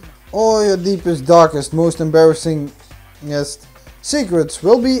 Extreme! all your deepest, darkest, most embarrassingest secrets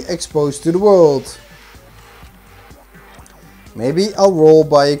will be exposed to the world. Maybe I'll roll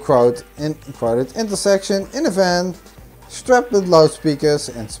by a crowded intersection in a van, strapped with loudspeakers,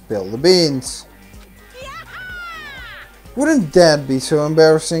 and spill the beans. Wouldn't that be so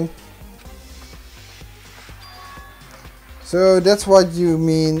embarrassing? So that's what you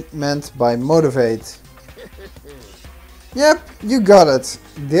meant by motivate. Yep, you got it.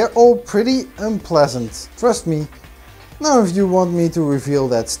 They're all pretty unpleasant. Trust me. None of you want me to reveal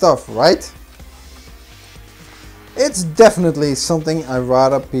that stuff, right? It's definitely something I'd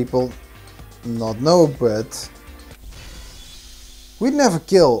rather people not know, but we'd never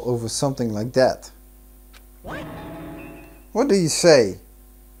kill over something like that. What do you say?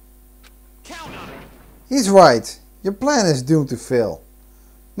 Count on it. He's right. Your plan is doomed to fail.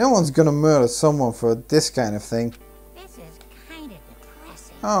 No one's gonna murder someone for this kind of thing. This is kind of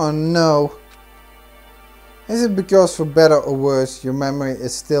depressing. Oh no. Is it because for better or worse your memory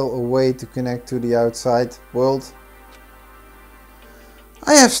is still a way to connect to the outside world?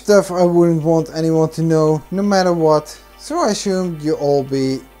 I have stuff I wouldn't want anyone to know, no matter what, so I assumed you all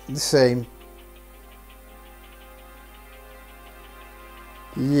be the same.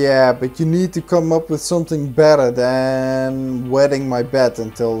 Yeah, but you need to come up with something better than wetting my bed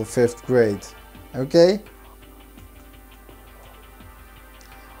until the 5th grade, okay?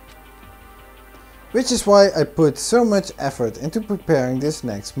 Which is why I put so much effort into preparing this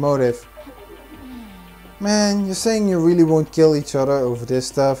next motive. Man, you're saying you really won't kill each other over this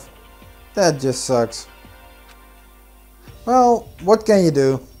stuff? That just sucks. Well, what can you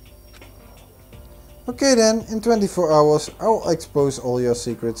do? Okay then, in 24 hours I'll expose all your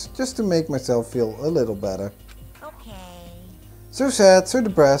secrets just to make myself feel a little better. Okay. So sad, so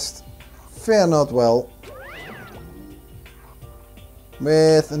depressed. Fare not well.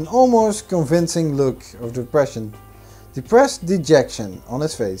 With an almost convincing look of depressed dejection on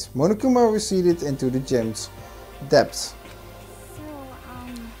his face, Monokuma receded into the gym's depths.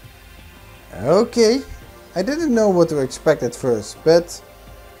 Okay, I didn't know what to expect at first, but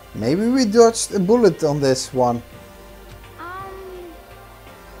maybe we dodged a bullet on this one.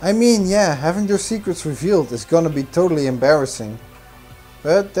 I mean, yeah, having your secrets revealed is gonna be totally embarrassing.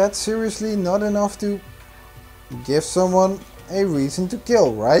 But that's seriously not enough to give someone a reason to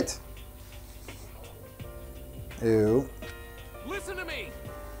kill, right? Ew. Listen to me.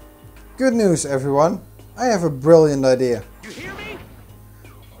 Good news, everyone. I have a brilliant idea. You hear me?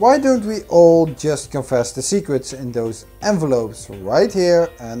 Why don't we all just confess the secrets in those envelopes right here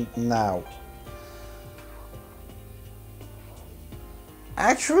and now?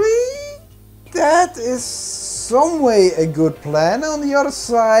 Actually, that is some way a good plan. On the other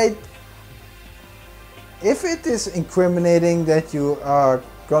side, if it is incriminating that you are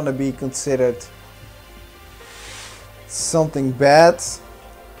gonna be considered something bad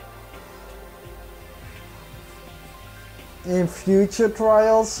in future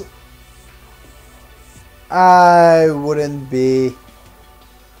trials, I wouldn't be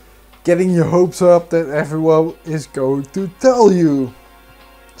getting your hopes up that everyone is going to tell you.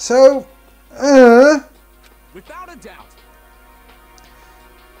 So, Without a doubt.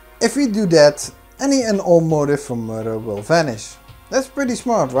 if we do that, any and all motive for murder will vanish. That's pretty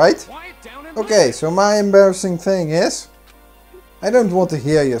smart, right? Quiet down and Okay, so my embarrassing thing is, I don't want to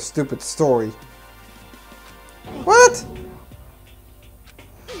hear your stupid story. What?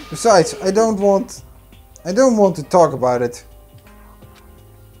 Besides, I don't want to talk about it.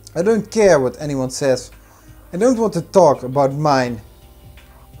 I don't care what anyone says. I don't want to talk about mine.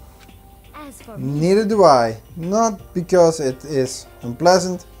 As for me, Neither do I. Not because it is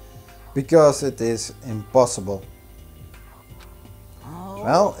unpleasant, because it is impossible.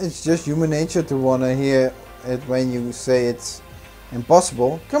 Well, it's just human nature to wanna hear it when you say it's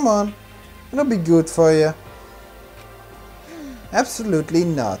impossible. Come on, it'll be good for you. Absolutely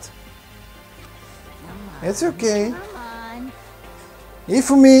not. It's okay. Come on. Even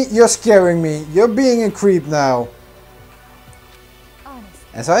for me, you're scaring me. You're being a creep now. honest.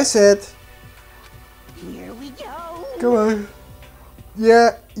 As I said, Here we go. come on.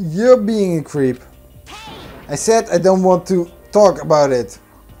 Yeah, you're being a creep. I said I don't want to talk about it.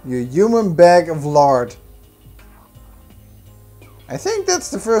 You human bag of lard. I think that's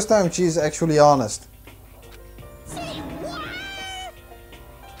the first time she's actually honest. Say what?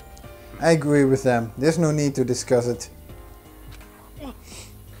 I agree with them. There's no need to discuss it.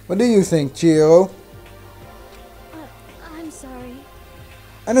 What do you think, Chiro? I'm sorry.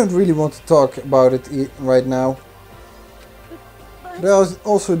 I don't really want to talk about it right now. But I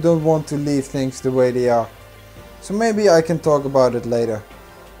also don't want to leave things the way they are. So maybe I can talk about it later.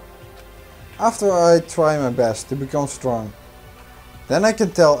 After I try my best to become strong. Then I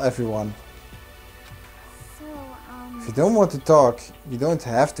can tell everyone. So, If you don't want to talk, you don't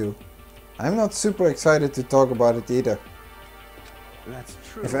have to. I'm not super excited to talk about it either. That's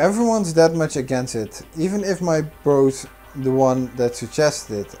true. If everyone's that much against it, even if my bro's the one that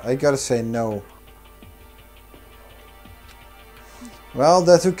suggested it, I gotta say no. Well,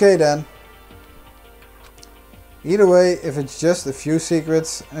 that's okay then. Either way, if it's just a few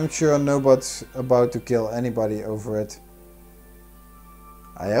secrets, I'm sure nobody's about to kill anybody over it.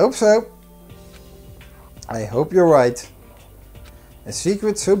 I hope so. I hope you're right. A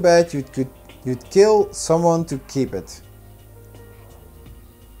secret so bad you'd kill someone to keep it.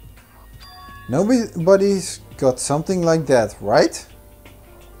 Nobody's got something like that, right?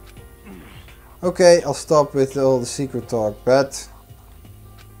 Okay, I'll stop with all the secret talk, but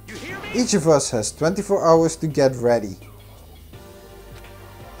You hear me? each of us has 24 hours to get ready.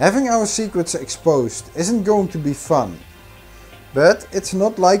 Having our secrets exposed isn't going to be fun, but it's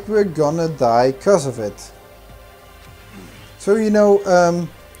not like we're gonna die cause of it. So you know,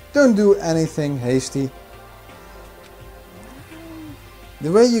 don't do anything hasty.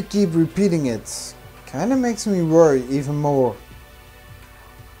 The way you keep repeating it kinda makes me worry even more.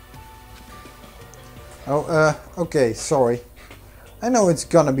 Oh, okay, sorry. I know it's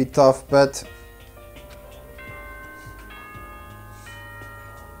gonna be tough, but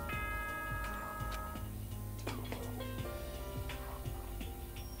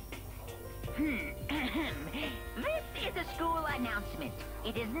This is a school announcement.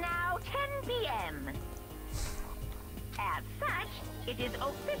 It is now 10 p.m. As such, it is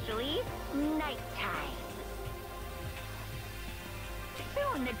officially nighttime.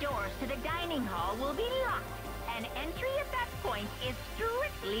 Soon the doors to the dining hall will be locked, and entry at that point is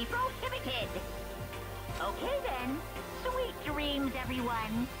strictly prohibited. Okay then, sweet dreams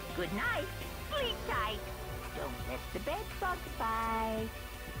everyone. Good night, sleep tight. Don't let the bed bugs bite.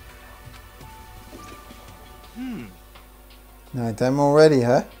 nighttime already,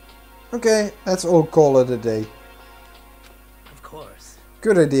 huh? Okay, let's all call it a day. Of course.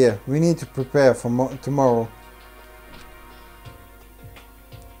 Good idea, we need to prepare for tomorrow.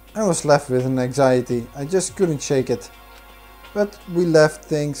 I was left with an anxiety, I just couldn't shake it. But we left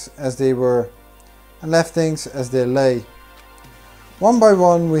things as they were, and left things as they lay. One by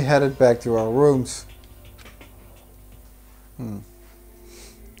one we headed back to our rooms.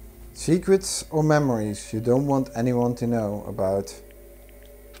 Secrets or memories you don't want anyone to know about.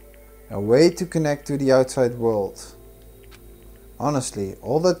 A way to connect to the outside world. Honestly,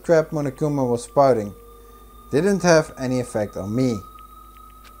 all that crap Monokuma was spouting didn't have any effect on me.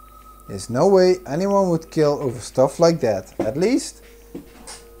 There's no way anyone would kill over stuff like that. At least,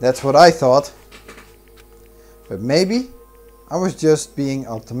 that's what I thought. But maybe I was just being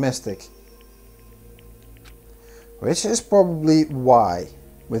optimistic. Which is probably why,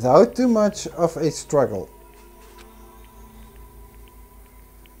 without too much of a struggle,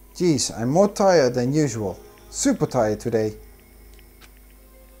 Geez, I'm more tired than usual. Super tired today.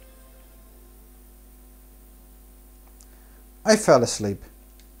 I fell asleep.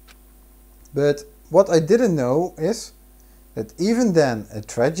 But what I didn't know is that even then a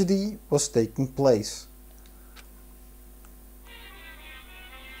tragedy was taking place.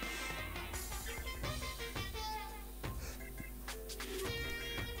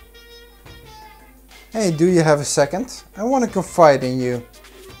 Hey, do you have a second? I want to confide in you.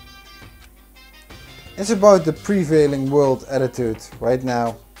 It's about the prevailing world attitude right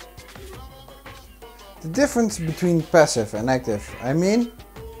now. The difference between passive and active, I mean.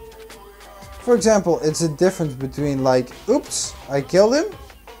 For example, it's a difference between like, oops, I killed him,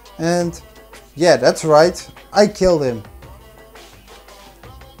 and yeah, that's right, I killed him.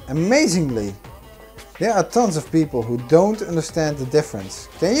 Amazingly, there are tons of people who don't understand the difference.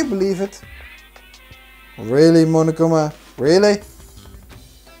 Can you believe it? Really, Monokuma? Really?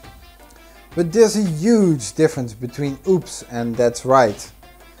 But there's a huge difference between oops and that's right.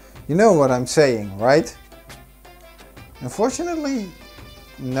 You know what I'm saying, right? Unfortunately,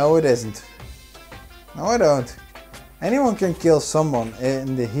 no it isn't. No I don't. Anyone can kill someone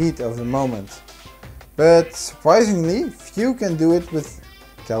in the heat of the moment. But surprisingly, few can do it with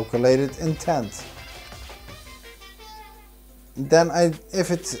calculated intent. Then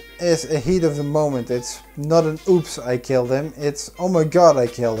if it is a heat of the moment, it's not an oops I killed him, it's oh my god I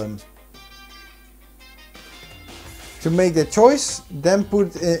killed him. To make that choice, then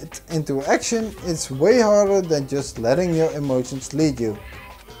put it into action, it's way harder than just letting your emotions lead you.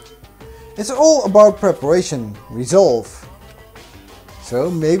 It's all about preparation, resolve. So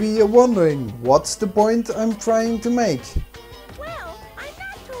maybe you're wondering, what's the point I'm trying to make? Well, I'm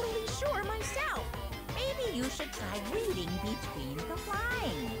not totally sure myself. Maybe you should try reading between the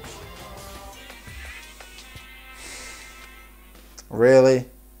lines. Really?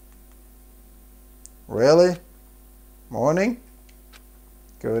 Really? Morning?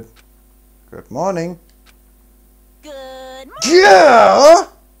 Good morning. Good morning. Yeah!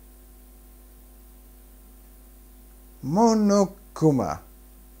 Monokuma.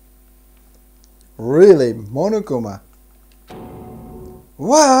 Really, Monokuma.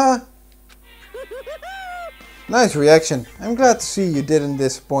 What? Nice reaction. I'm glad to see you didn't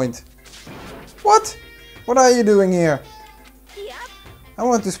disappoint. What? What are you doing here? Yep. I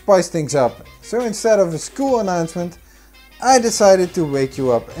want to spice things up. So instead of a school announcement, I decided to wake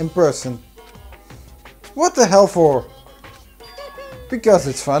you up in person. What the hell for? Because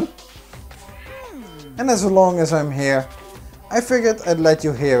it's fun. And as long as I'm here, I figured I'd let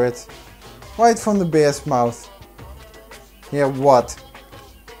you hear it. Right from the bear's mouth. Hear what?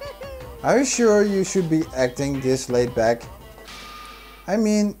 Are you sure you should be acting this laid back? I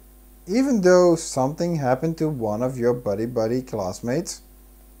mean, even though something happened to one of your buddy classmates?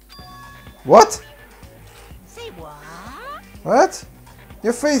 What? Say what? What?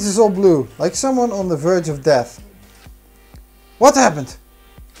 Your face is all blue, like someone on the verge of death. What happened?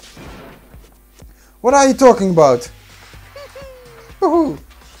 What are you talking about? Woohoo!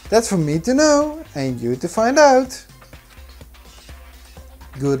 That's for me to know and you to find out.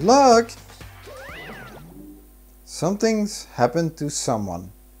 Good luck! Something's happened to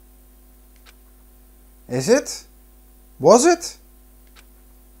someone. Is it? Was it?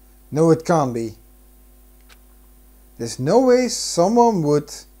 No, it can't be. There's no way someone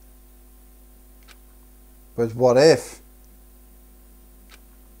would. But what if?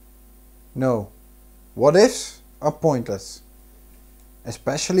 No. What ifs are pointless.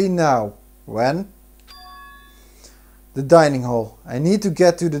 Especially now, when? The dining hall. I need to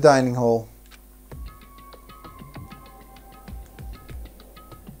get to the dining hall.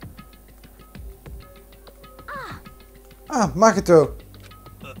 Ah, Makoto.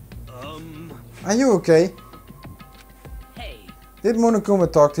 Are you okay? Hey. Did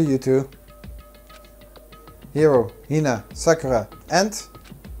Monokuma talk to you too? Hiro, Hina, Sakura, and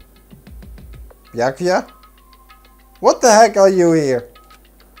Byakuya? What the heck are you here?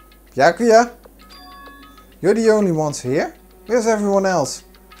 Byakuya? You're the only ones here? Where's everyone else?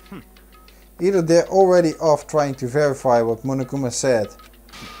 Either they're already off trying to verify what Monokuma said,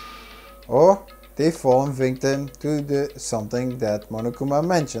 or they've fallen victim to the something that Monokuma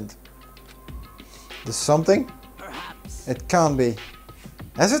mentioned. The something? Perhaps. It can't be.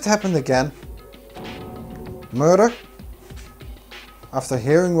 Has it happened again? Murder? After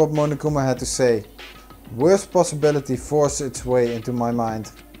hearing what Monokuma had to say, worst possibility forced its way into my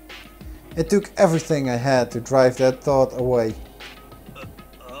mind. It took everything I had to drive that thought away.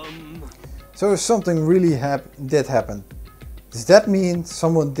 So if something really did happen, does that mean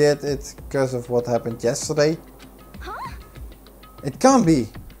someone did it because of what happened yesterday? Huh? It can't be.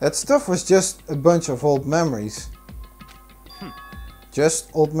 That stuff was just a bunch of old memories.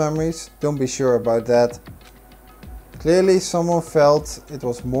 Just old memories? Don't be sure about that. Clearly someone felt it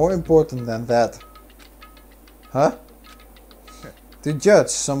was more important than that. Huh? To judge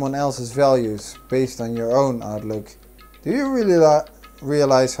someone else's values based on your own outlook. Do you really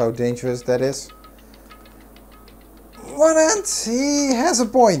realize how dangerous that is? What else? He has a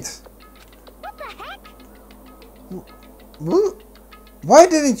point. What the heck? Why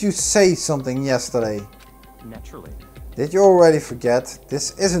didn't you say something yesterday? Naturally. Did you already forget?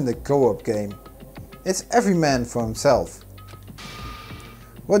 This isn't a co-op game. It's every man for himself.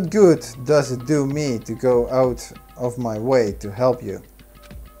 What good does it do me to go out of my way to help you?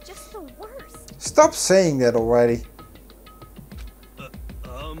 Just the worst. Stop saying that already.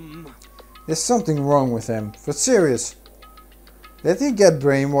 There's something wrong with him, for serious. Did he get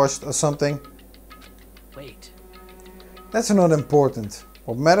brainwashed or something? Wait. That's not important.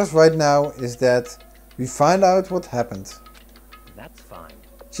 What matters right now is that we find out what happened. That's fine.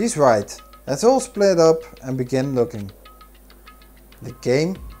 She's right. Let's all split up and begin looking. The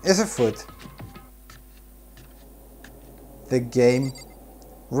game is afoot. The game?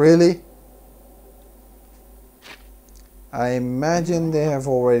 Really? I imagine they have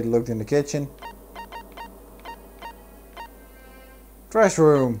already looked in the kitchen. Trash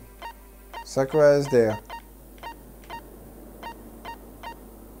room. Sakura is there.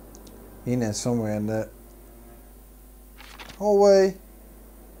 Hina is somewhere in the hallway.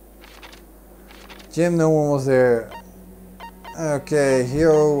 Gym, no one was there. Okay,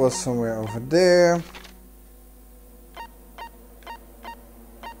 Hero was somewhere over there.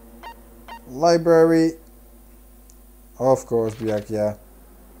 Library. Of course, Byakuya.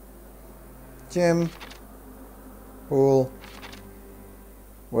 Gym. Pool.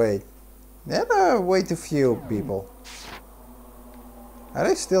 Wait. There are way too few people. Are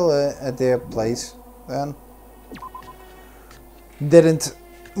they still at their place then? Didn't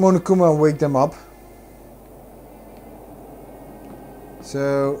Monokuma wake them up?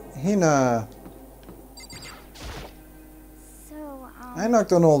 So, Hina. So, I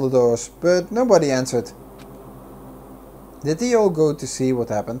knocked on all the doors, but nobody answered. Did they all go to see what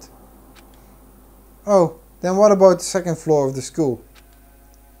happened? Oh, then what about the second floor of the school?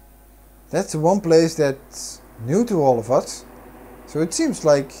 That's the one place that's new to all of us. So it seems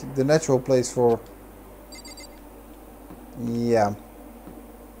like the natural place for... Yeah.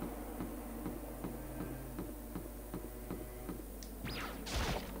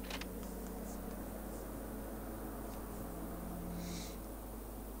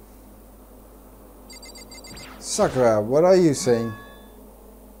 Sakura, what are you saying?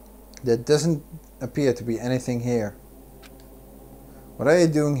 There doesn't appear to be anything here. What are you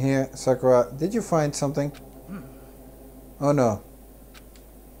doing here, Sakura? Did you find something? Oh no.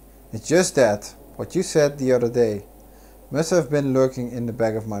 It's just that, what you said the other day, must have been lurking in the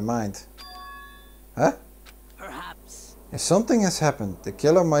back of my mind. Huh? Perhaps. If something has happened, the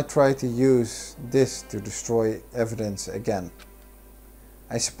killer might try to use this to destroy evidence again.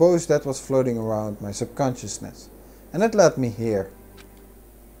 I suppose that was floating around my subconsciousness, and it led me here.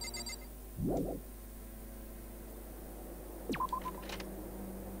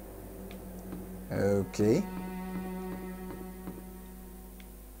 Okay.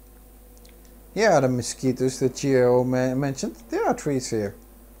 Here are the mosquitoes that Chio mentioned. There are trees here.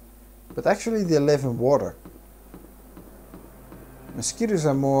 But actually they live in water. Mosquitoes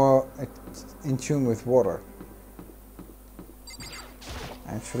are more in tune with water.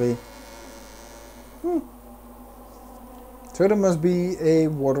 Actually. So there must be a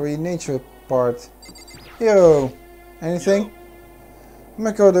watery nature part. Yo! Anything?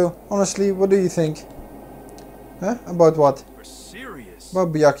 Makoto, honestly, what do you think? Huh? About what? You're serious?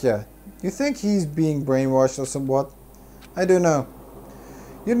 About Byakuya. You think he's being brainwashed or somewhat? I don't know.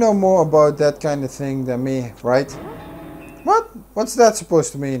 You know more about that kind of thing than me, right? What? What's that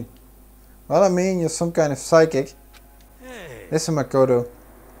supposed to mean? Well, I mean, you're some kind of psychic. Hey. Listen, Makoto.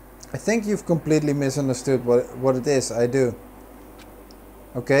 I think you've completely misunderstood what it is I do.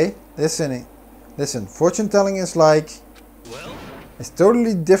 Okay? Listen, fortune telling is like... Well? It's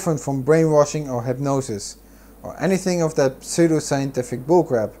totally different from brainwashing or hypnosis. Or anything of that pseudo-scientific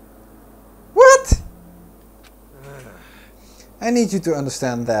bullcrap. What? I need you to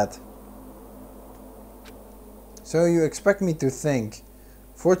understand that. So you expect me to think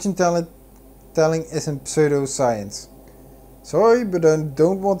fortune telling isn't pseudo-science. Sorry, but I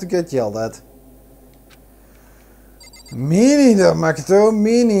don't want to get yelled at. Me neither, Makoto,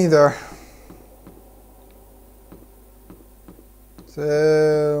 me neither.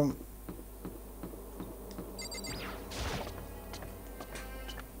 So...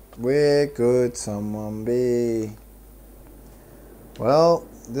 Where could someone be? Well,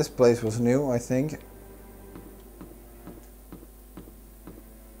 this place was new, I think.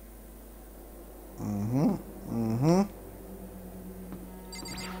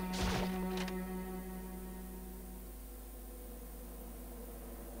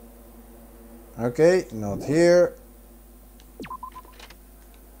 Okay, not here.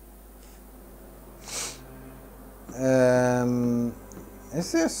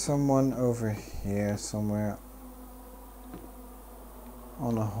 Is there someone over here somewhere?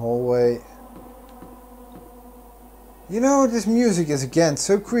 On a hallway? You know, this music is again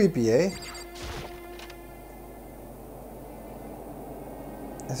so creepy, eh?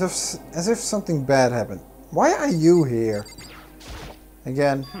 As if something bad happened. Why are you here?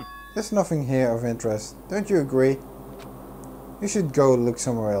 Again, there's nothing here of interest. Don't you agree? You should go look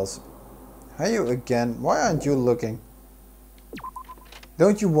somewhere else. Are you again? Why aren't you looking?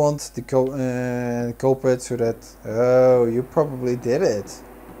 Don't you want the culprit so that... Oh, you probably did it.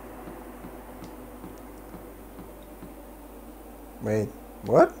 Wait,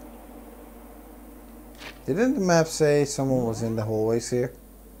 what? Didn't the map say someone was in the hallways here?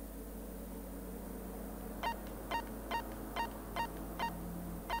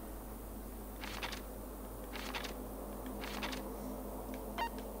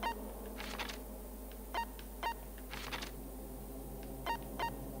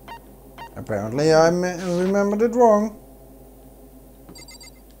 Apparently I remembered it wrong.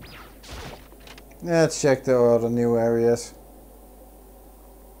 Let's check the other new areas.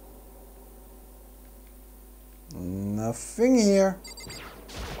 Nothing here.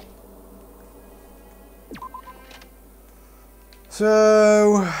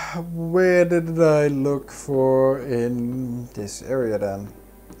 So, where did I look for in this area then?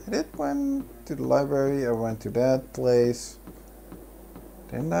 I did went to the library, I went to that place.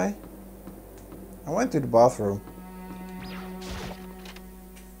 Didn't I? I went to the bathroom.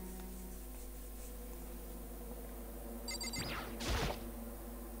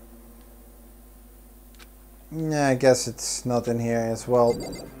 Yeah, I guess it's not in here as well.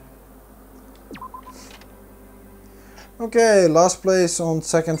 Okay, last place on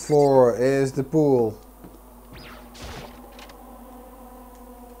second floor is the pool.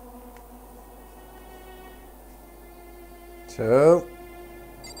 So,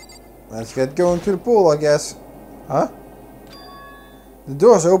 let's get going to the pool, I guess. Huh? The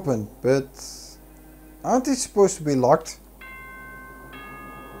door's open, but aren't they supposed to be locked?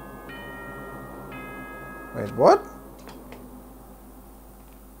 Wait, what?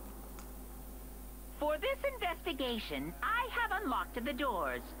 For this investigation, I have unlocked the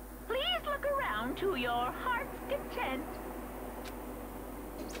doors. Please look around to your heart's content.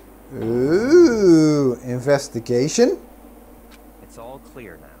 Ooh, investigation? It's all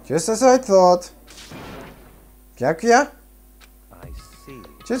clear now. Just as I thought. Byakuya? I see.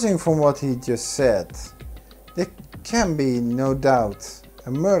 Judging from what he just said, there can be no doubt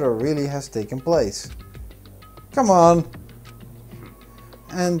a murder really has taken place. Come on.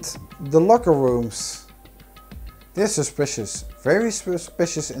 And the locker rooms. They're suspicious. Very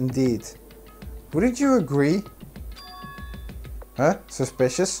suspicious indeed. Wouldn't you agree? Huh?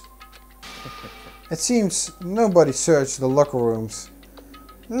 Suspicious? It seems nobody searched the locker rooms.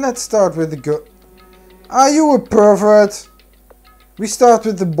 Let's start with the girl. Are you a pervert? We start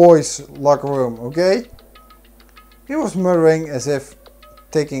with the boys' locker room, okay? He was muttering as if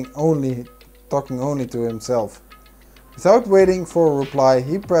talking only to himself. Without waiting for a reply,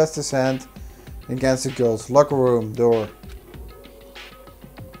 he pressed his hand against the girls' locker room door.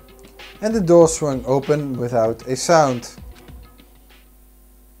 And the door swung open without a sound.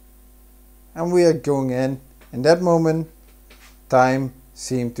 And we are going in. In that moment, time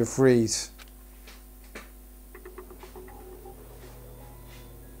seemed to freeze.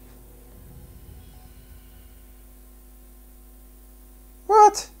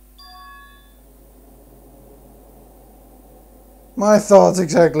 What? My thoughts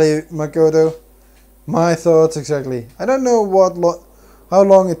exactly, Makoto. My thoughts exactly. I don't know how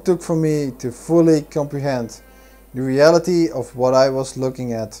long it took for me to fully comprehend the reality of what I was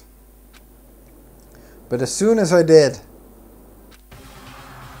looking at. But as soon as I did...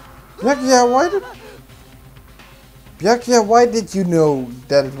 Byakuya, why did you know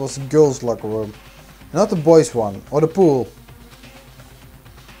that it was a girls' locker room, not the boys' one, or the pool?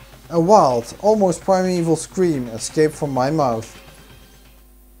 A wild, almost primeval scream escaped from my mouth.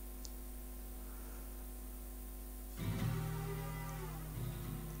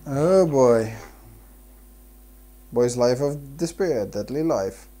 Oh boy. Boy's life of despair, deadly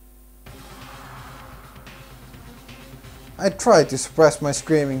life. I tried to suppress my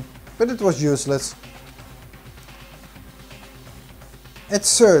screaming, but it was useless. It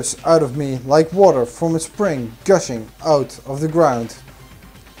surged out of me like water from a spring gushing out of the ground.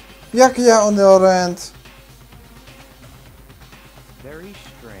 Byakuya, on the other hand, Very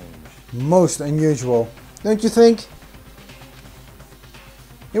strange. most unusual, don't you think?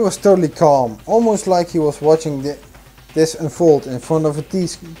 He was totally calm, almost like he was watching this unfold in front of a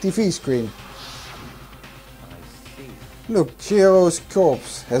TV screen. I see. Look, Chihiro's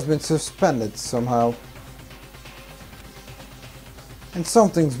corpse has been suspended somehow. And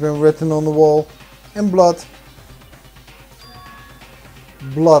something's been written on the wall. In blood.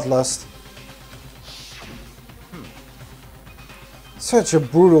 Bloodlust. Such a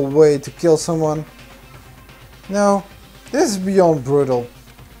brutal way to kill someone. No, this is beyond brutal.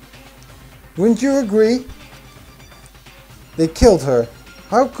 Wouldn't you agree? They killed her.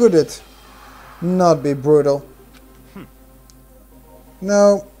 How could it not be brutal?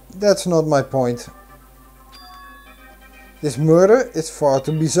 No, that's not my point. This murder is far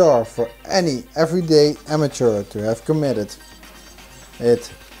too bizarre for any everyday amateur to have committed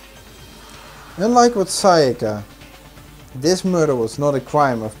it. Unlike with Sayaka, this murder was not a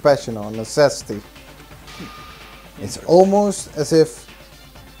crime of passion or necessity. It's almost as if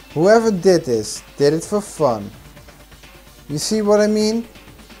whoever did this did it for fun. You see what I mean?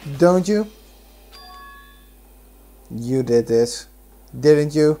 Don't you? You did this,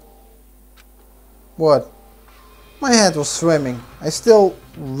 didn't you? What? My head was swimming. I was still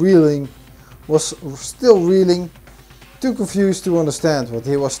reeling, too confused to understand what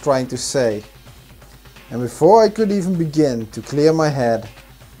he was trying to say. And before I could even begin to clear my head...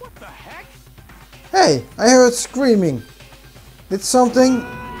 What the heck? Hey, I heard screaming. Did something...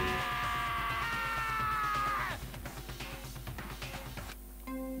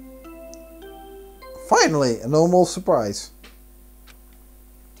 Finally, a normal surprise.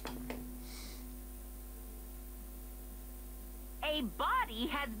 A body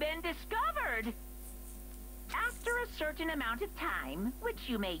has been discovered. After a certain amount of time, which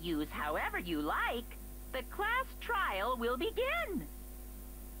you may use however you like, the class trial will begin.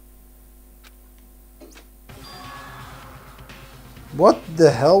 What the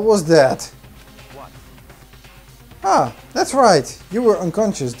hell was that? What? Ah, that's right. You were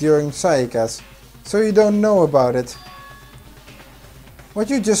unconscious during Sayaka's, so you don't know about it. What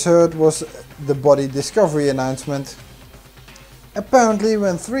you just heard was the body discovery announcement. Apparently,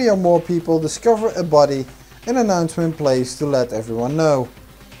 when 3 or more people discover a body, an announcement plays to let everyone know.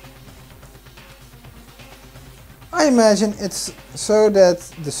 I imagine it's so that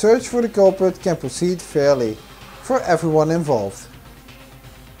the search for the culprit can proceed fairly for everyone involved.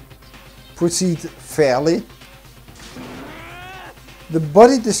 Proceed fairly? The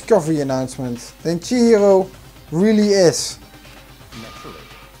body discovery announcement, then Chihiro really is Naturally.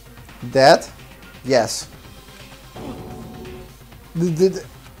 dead? Yes.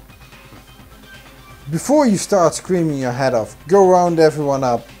 Before you start screaming your head off, go round everyone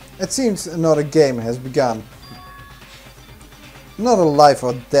up. It seems another game has begun. Not a life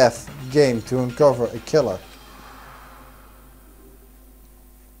or death game to uncover a killer.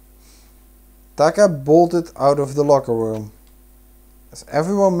 Taka bolted out of the locker room. As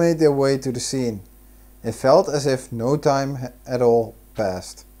everyone made their way to the scene, it felt as if no time at all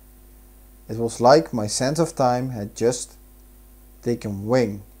passed. It was like my sense of time had just taken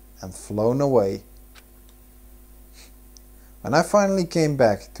wing and flown away. When I finally came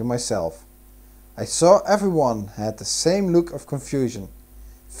back to myself, I saw everyone had the same look of confusion,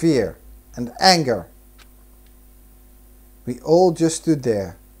 fear and anger. We all just stood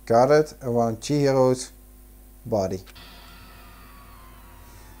there, gathered around Chihiro's body.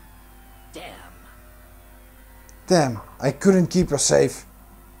 Damn, I couldn't keep her safe.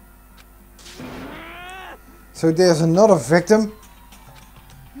 So there's another victim?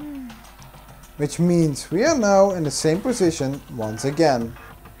 Which means we are now in the same position once again.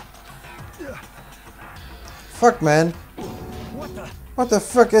 Fuck, man. What the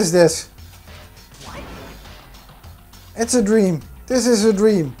fuck is this? It's a dream. This is a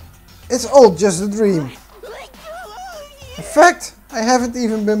dream. It's all just a dream. In fact, I haven't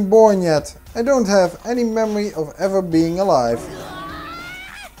even been born yet. I don't have any memory of ever being alive.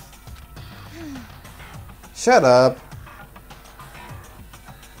 Shut up.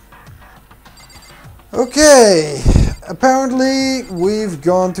 Okay, apparently we've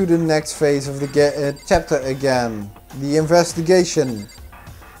gone to the next phase of the chapter again, the investigation.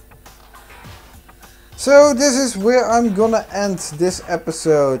 So this is where I'm gonna end this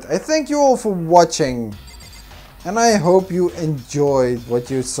episode. I thank you all for watching and I hope you enjoyed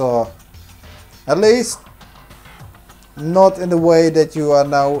what you saw. At least Not in the way that you are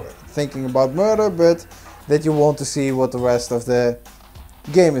now thinking about murder, but that you want to see what the rest of the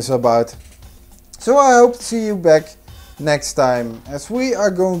game is about. So I hope to see you back next time, as we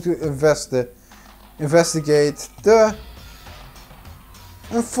are going to investigate the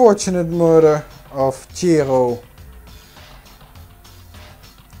unfortunate murder of Chiro.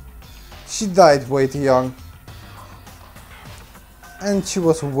 She died way too young. And she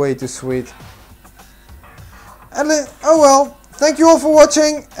was way too sweet. And oh well, thank you all for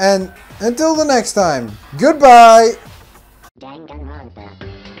watching, and until the next time, goodbye!